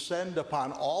might descend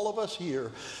upon all of us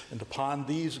here and upon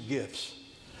these gifts,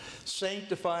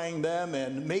 sanctifying them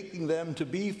and making them to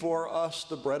be for us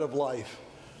the bread of life,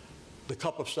 the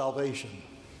cup of salvation,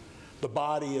 the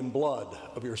body and blood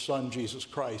of your Son, Jesus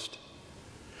Christ.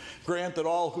 Grant that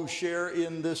all who share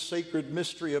in this sacred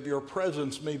mystery of your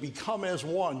presence may become as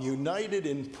one, united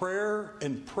in prayer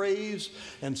and praise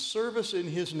and service in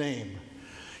his name,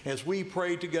 as we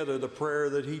pray together the prayer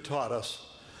that he taught us.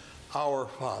 Our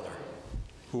Father,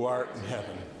 who art in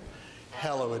heaven,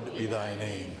 hallowed be thy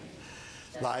name.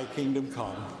 Thy kingdom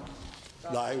come,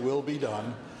 thy will be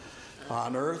done,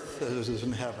 on earth as it is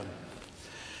in heaven.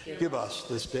 Give us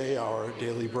this day our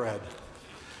daily bread,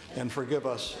 and forgive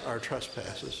us our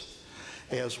trespasses,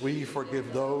 as we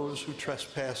forgive those who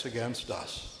trespass against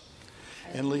us.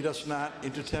 And lead us not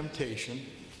into temptation,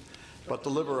 but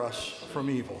deliver us from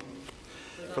evil.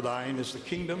 For thine is the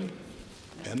kingdom,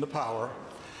 and the power,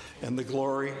 and the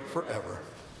glory forever.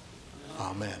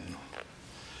 Amen.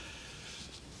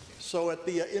 So at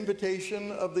the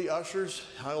invitation of the ushers,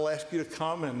 I'll ask you to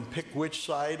come and pick which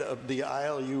side of the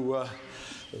aisle you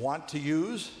want to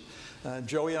use.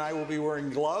 Joey and I will be wearing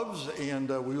gloves, and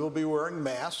we will be wearing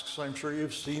masks. I'm sure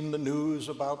you've seen the news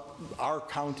about our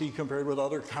county compared with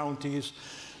other counties.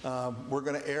 We're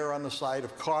going to err on the side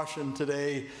of caution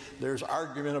today. There's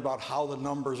argument about how the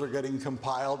numbers are getting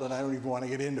compiled, and I don't even want to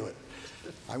get into it.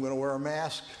 I'm going to wear a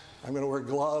mask. I'm going to wear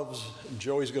gloves.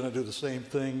 Joey's going to do the same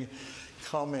thing.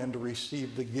 Come and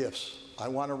receive the gifts. I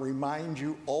want to remind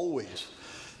you always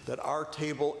that our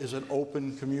table is an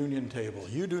open communion table.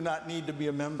 You do not need to be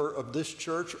a member of this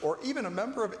church or even a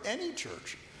member of any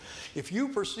church. If you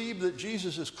perceive that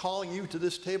Jesus is calling you to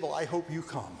this table, I hope you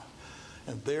come.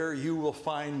 And there you will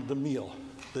find the meal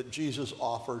that Jesus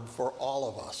offered for all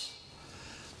of us.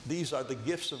 These are the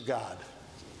gifts of God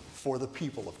for the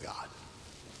people of God.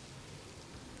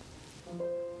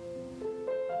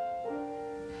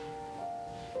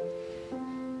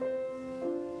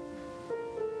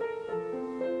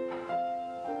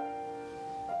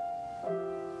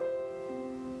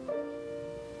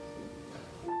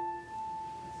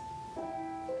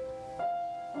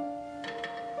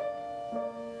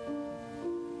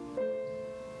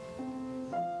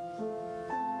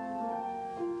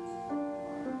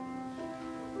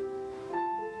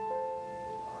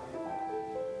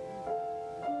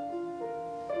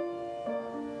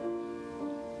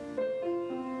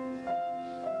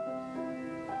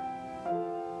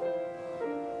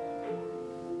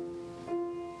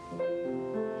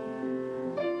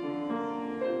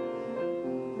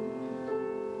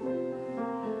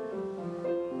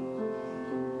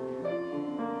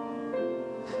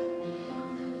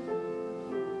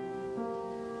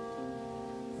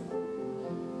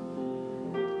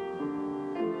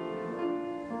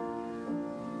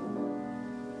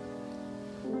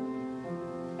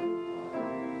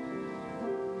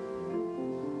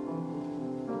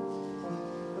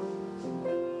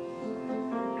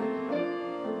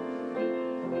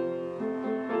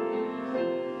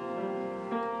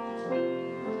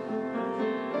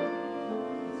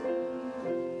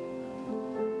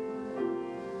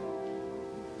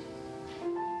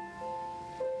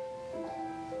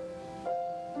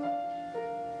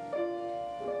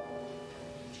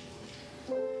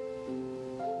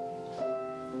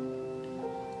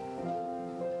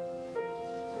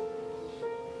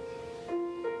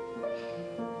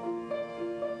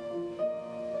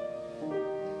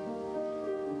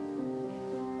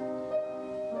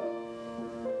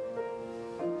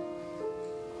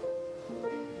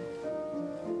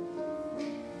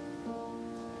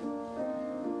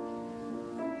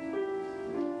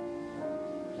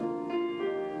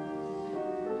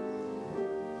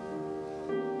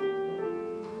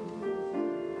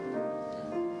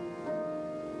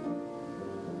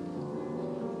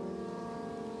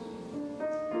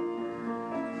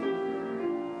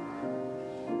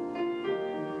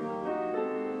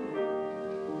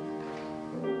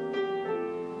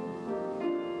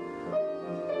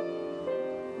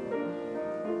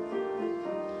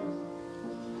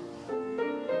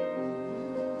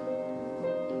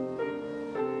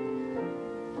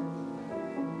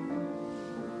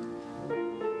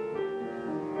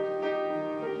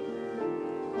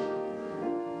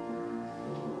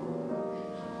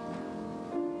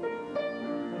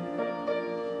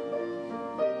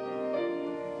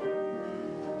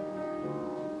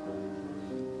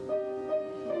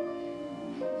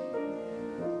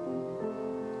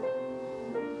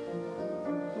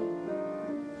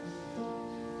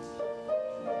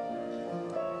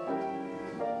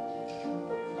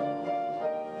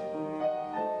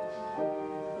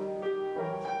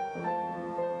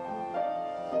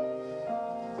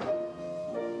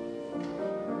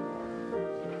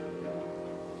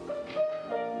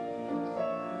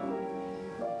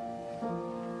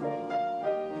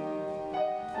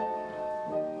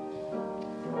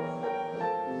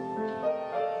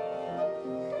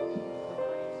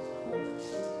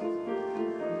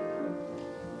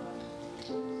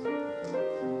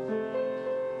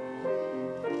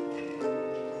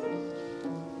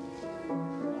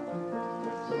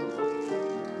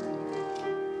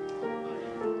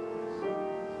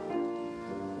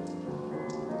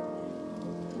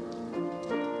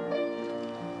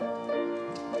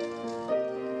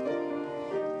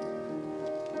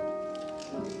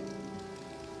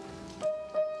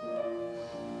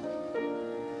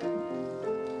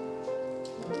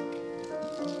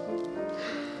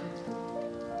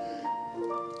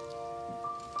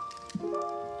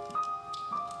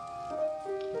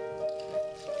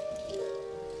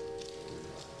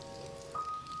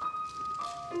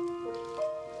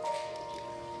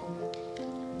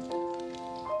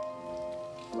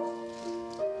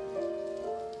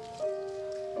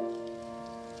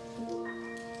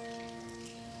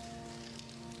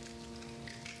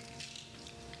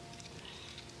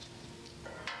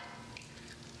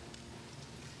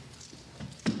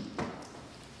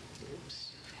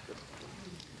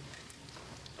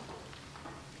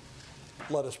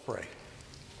 Let us pray.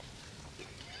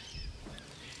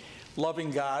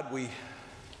 Loving God, we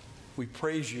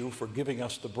praise you for giving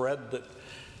us the bread that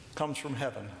comes from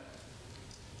heaven,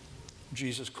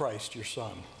 Jesus Christ, your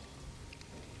Son.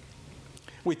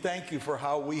 We thank you for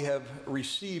how we have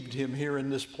received him here in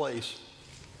this place.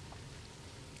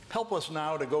 Help us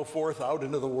now to go forth out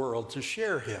into the world to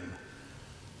share him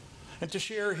and to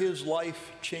share his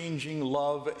life-changing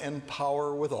love and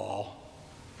power with all.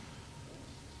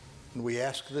 And we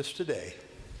ask this today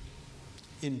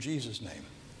in Jesus' name.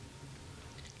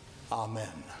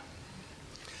 Amen.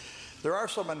 There are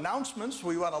some announcements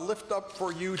we want to lift up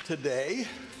for you today.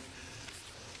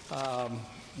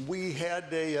 We had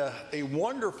a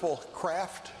wonderful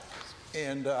craft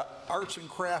and arts and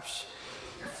crafts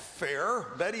fair.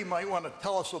 Betty might want to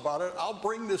tell us about it. I'll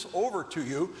bring this over to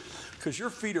you because your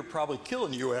feet are probably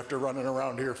killing you after running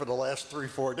around here for the last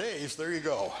 3-4 days. There you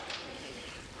go.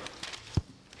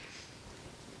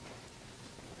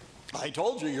 I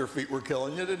told you your feet were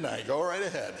killing you, didn't I? Go right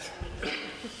ahead.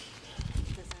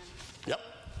 Yep.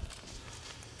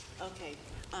 Okay.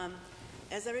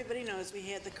 As everybody knows, we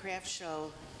had the craft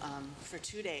show for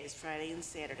 2 days, Friday and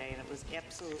Saturday, and it was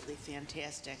absolutely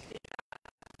fantastic.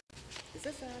 Is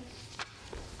this on?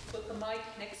 Put the mic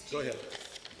next to Go you. ahead.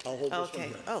 I'll hold this Okay. one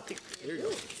here. Oh, There you go.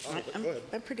 Go ahead.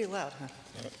 I'm pretty loud, huh?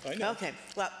 I know. Okay.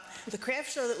 Well, the craft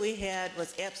show that we had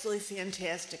was absolutely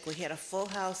fantastic. We had a full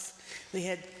house. We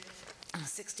had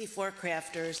 64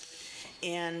 crafters,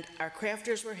 and our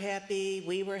crafters were happy.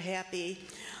 We were happy.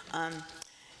 And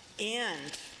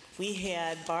we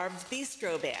had Barb's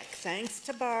Bistro back. Thanks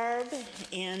to Barb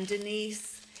and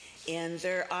Denise and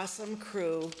their awesome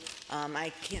crew.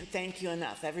 I can't thank you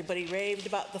enough. Everybody raved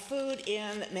about the food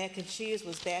and that mac and cheese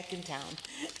was back in town.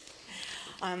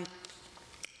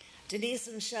 Denise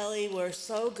and Shelley were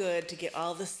so good to get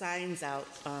all the signs out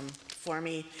for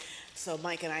me so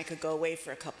Mike and I could go away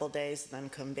for a couple days and then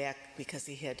come back because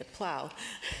he had to plow.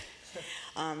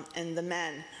 And the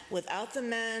men. Without the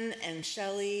men and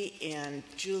Shelley and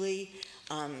Julie,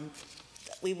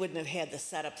 we wouldn't have had the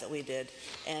setup that we did.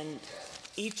 And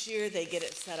each year they get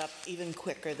it set up even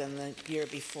quicker than the year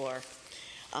before.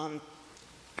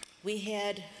 We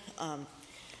had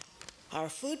our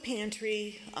food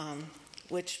pantry,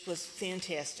 which was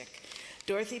fantastic.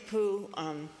 Dorothy Pooh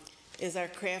is our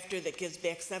crafter that gives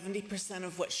back 70%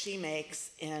 of what she makes,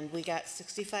 and we got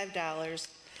 $65.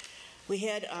 We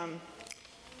had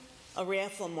a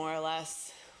raffle, more or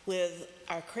less, with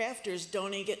our crafters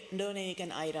donating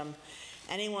an item.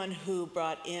 Anyone who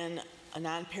brought in a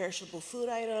non-perishable food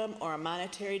item or a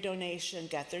monetary donation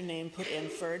got their name put in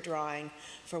for a drawing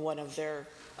for one of their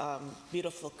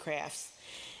beautiful crafts.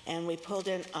 And we pulled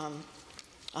in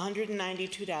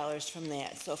 $192 from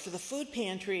that. So for the food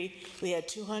pantry, we had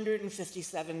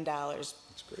 $257.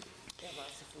 That's great. And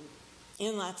lots of food.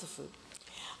 And lots of food.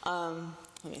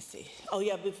 Let me see. Oh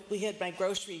yeah, we had my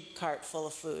grocery cart full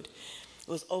of food. It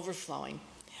was overflowing.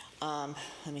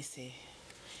 Let me see.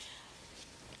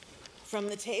 From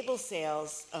the table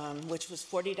sales, which was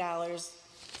 $40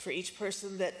 for each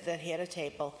person that had a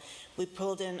table, we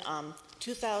pulled in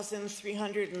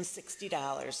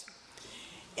 $2,360.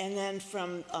 And then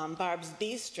from Barb's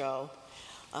Bistro,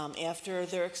 after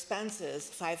their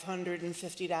expenses,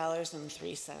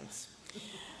 $550.03.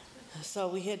 So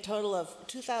we had a total of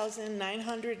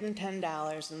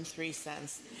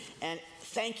 $2,910.03. And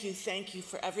thank you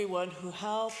for everyone who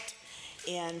helped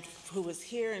and who was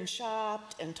here and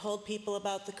shopped and told people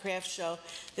about the craft show.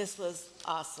 This was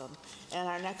awesome. And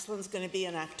our next one's going to be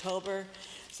in October.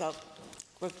 So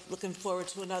we're looking forward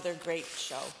to another great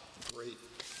show. Great.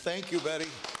 Thank you, Betty.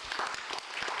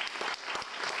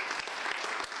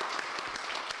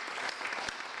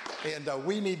 And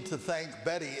we need to thank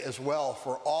Betty as well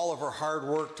for all of her hard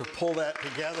work to pull that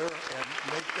together and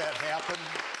make that happen.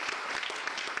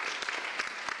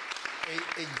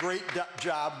 A great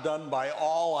job done by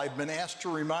all. I've been asked to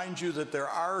remind you that there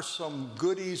are some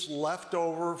goodies left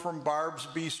over from Barb's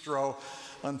Bistro.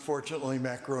 Unfortunately,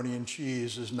 macaroni and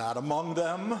cheese is not among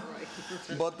them,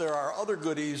 but there are other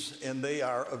goodies, and they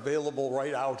are available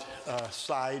right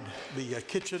outside the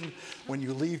kitchen. When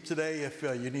you leave today, if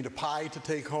you need a pie to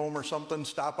take home or something,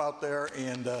 stop out there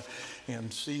and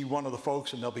see one of the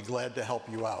folks, and they'll be glad to help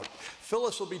you out.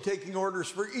 Phyllis will be taking orders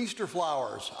for Easter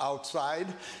flowers outside.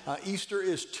 Easter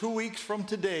is 2 weeks from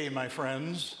today, my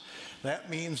friends. That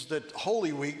means that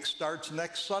Holy Week starts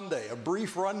next Sunday. A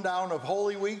brief rundown of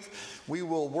Holy Week. We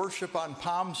will worship on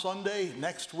Palm Sunday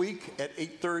next week at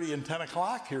 8:30 and 10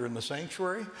 o'clock here in the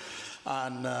sanctuary.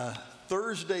 On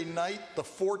Thursday night, the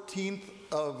 14th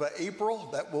of April,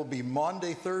 that will be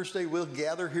Maundy Thursday, we'll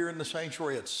gather here in the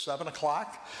sanctuary at 7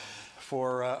 o'clock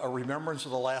for a remembrance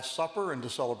of the Last Supper and to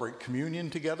celebrate communion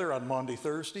together on Maundy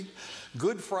Thursday.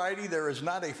 Good Friday, there is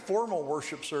not a formal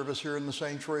worship service here in the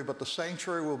sanctuary, but the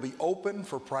sanctuary will be open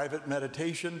for private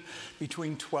meditation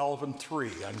between 12 and 3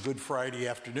 on Good Friday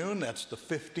afternoon. That's the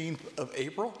 15th of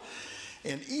April.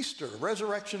 And Easter,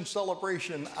 resurrection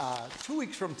celebration, 2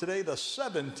 weeks from today, the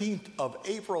 17th of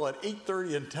April at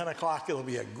 8:30 and 10 o'clock. It'll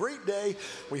be a great day.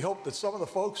 We hope that some of the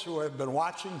folks who have been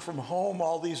watching from home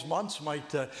all these months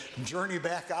might journey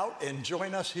back out and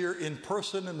join us here in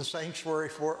person in the sanctuary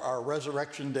for our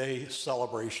Resurrection Day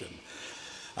celebration.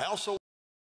 I also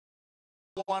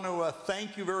want to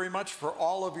thank you very much for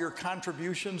all of your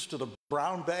contributions to the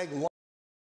Brown Bag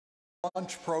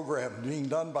Lunch program being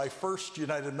done by First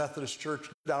United Methodist Church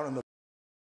down in the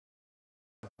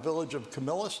village of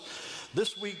Camillus.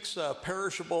 This week's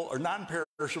perishable or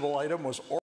non-perishable item was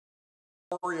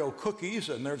Oreo cookies,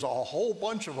 and there's a whole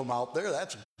bunch of them out there.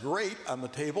 That's great on the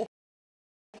table.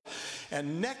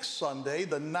 And next Sunday,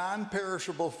 the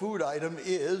non-perishable food item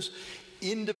is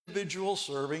individual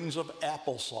servings of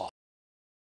applesauce.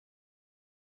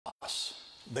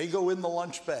 They go in the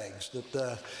lunch bags that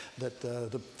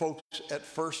the folks at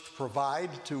First provide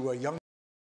to young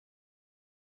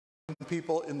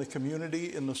people in the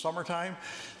community in the summertime.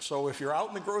 So if you're out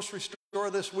in the grocery store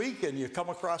this week and you come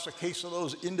across a case of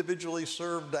those individually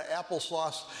served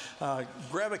applesauce,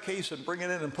 grab a case and bring it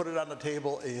in and put it on the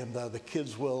table, and the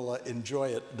kids will enjoy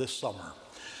it this summer.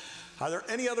 Are there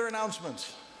any other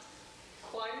announcements?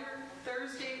 Choir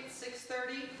Thursday at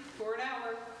 6:30 for an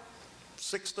hour.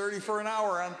 6:30 for an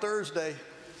hour on Thursday.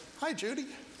 Hi, Judy.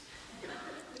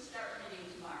 We start reading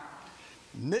tomorrow.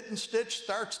 Knit and Stitch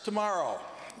starts tomorrow.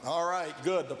 All right,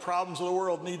 good. The problems of the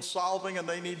world need solving, and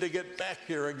they need to get back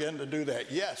here again to do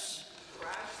that. Yes?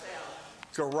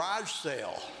 Garage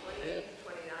sale. 28th,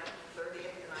 29th,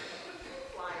 30th, and I have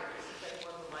flyers if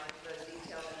anyone would like the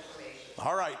detailed information.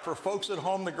 All right, for folks at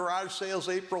home, the garage sale's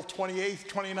April 28th,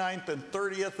 29th, and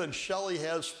 30th, and Shelley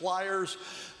has flyers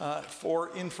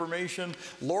for information.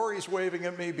 Lori's waving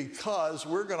at me because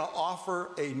we're going to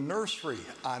offer a nursery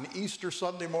on Easter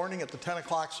Sunday morning at the 10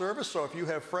 o'clock service. So if you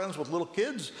have friends with little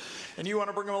kids and you want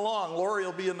to bring them along, Lori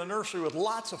will be in the nursery with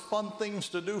lots of fun things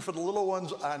to do for the little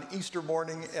ones on Easter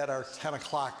morning at our 10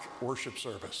 o'clock worship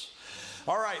service.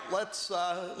 All right,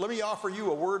 let me offer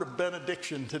you a word of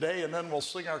benediction today, and then we'll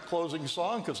sing our closing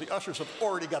song because the ushers have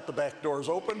already got the back doors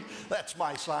open. That's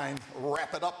my sign.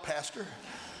 Wrap it up, Pastor.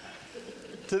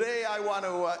 Today I want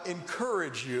to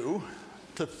encourage you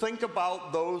to think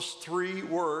about those three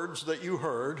words that you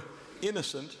heard: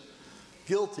 innocent,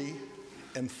 guilty,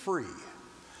 and free.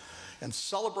 And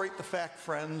celebrate the fact,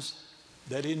 friends,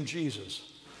 that in Jesus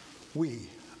we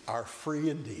are free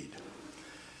indeed.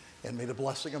 And may the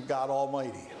blessing of God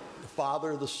Almighty, the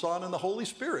Father, the Son, and the Holy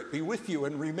Spirit be with you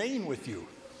and remain with you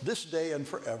this day and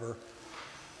forever.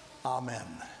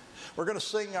 Amen. We're going to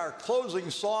sing our closing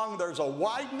song, There's a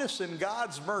Wideness in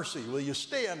God's Mercy. Will you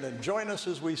stand and join us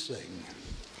as we sing?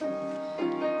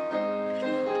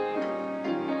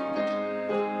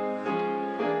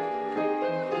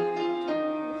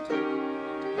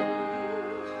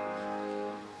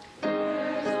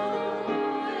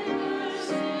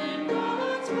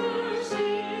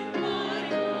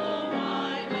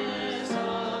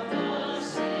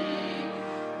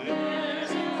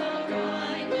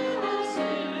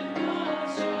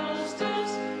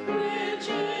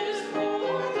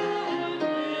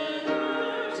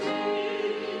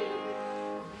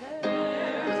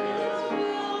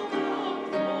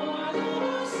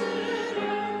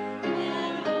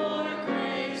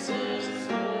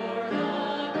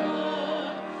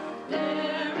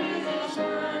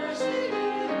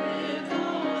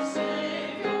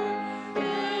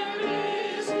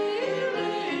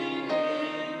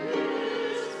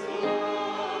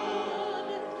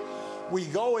 We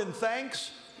go in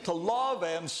thanks to love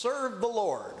and serve the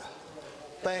Lord.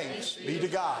 Thanks be to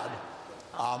God.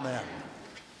 Amen.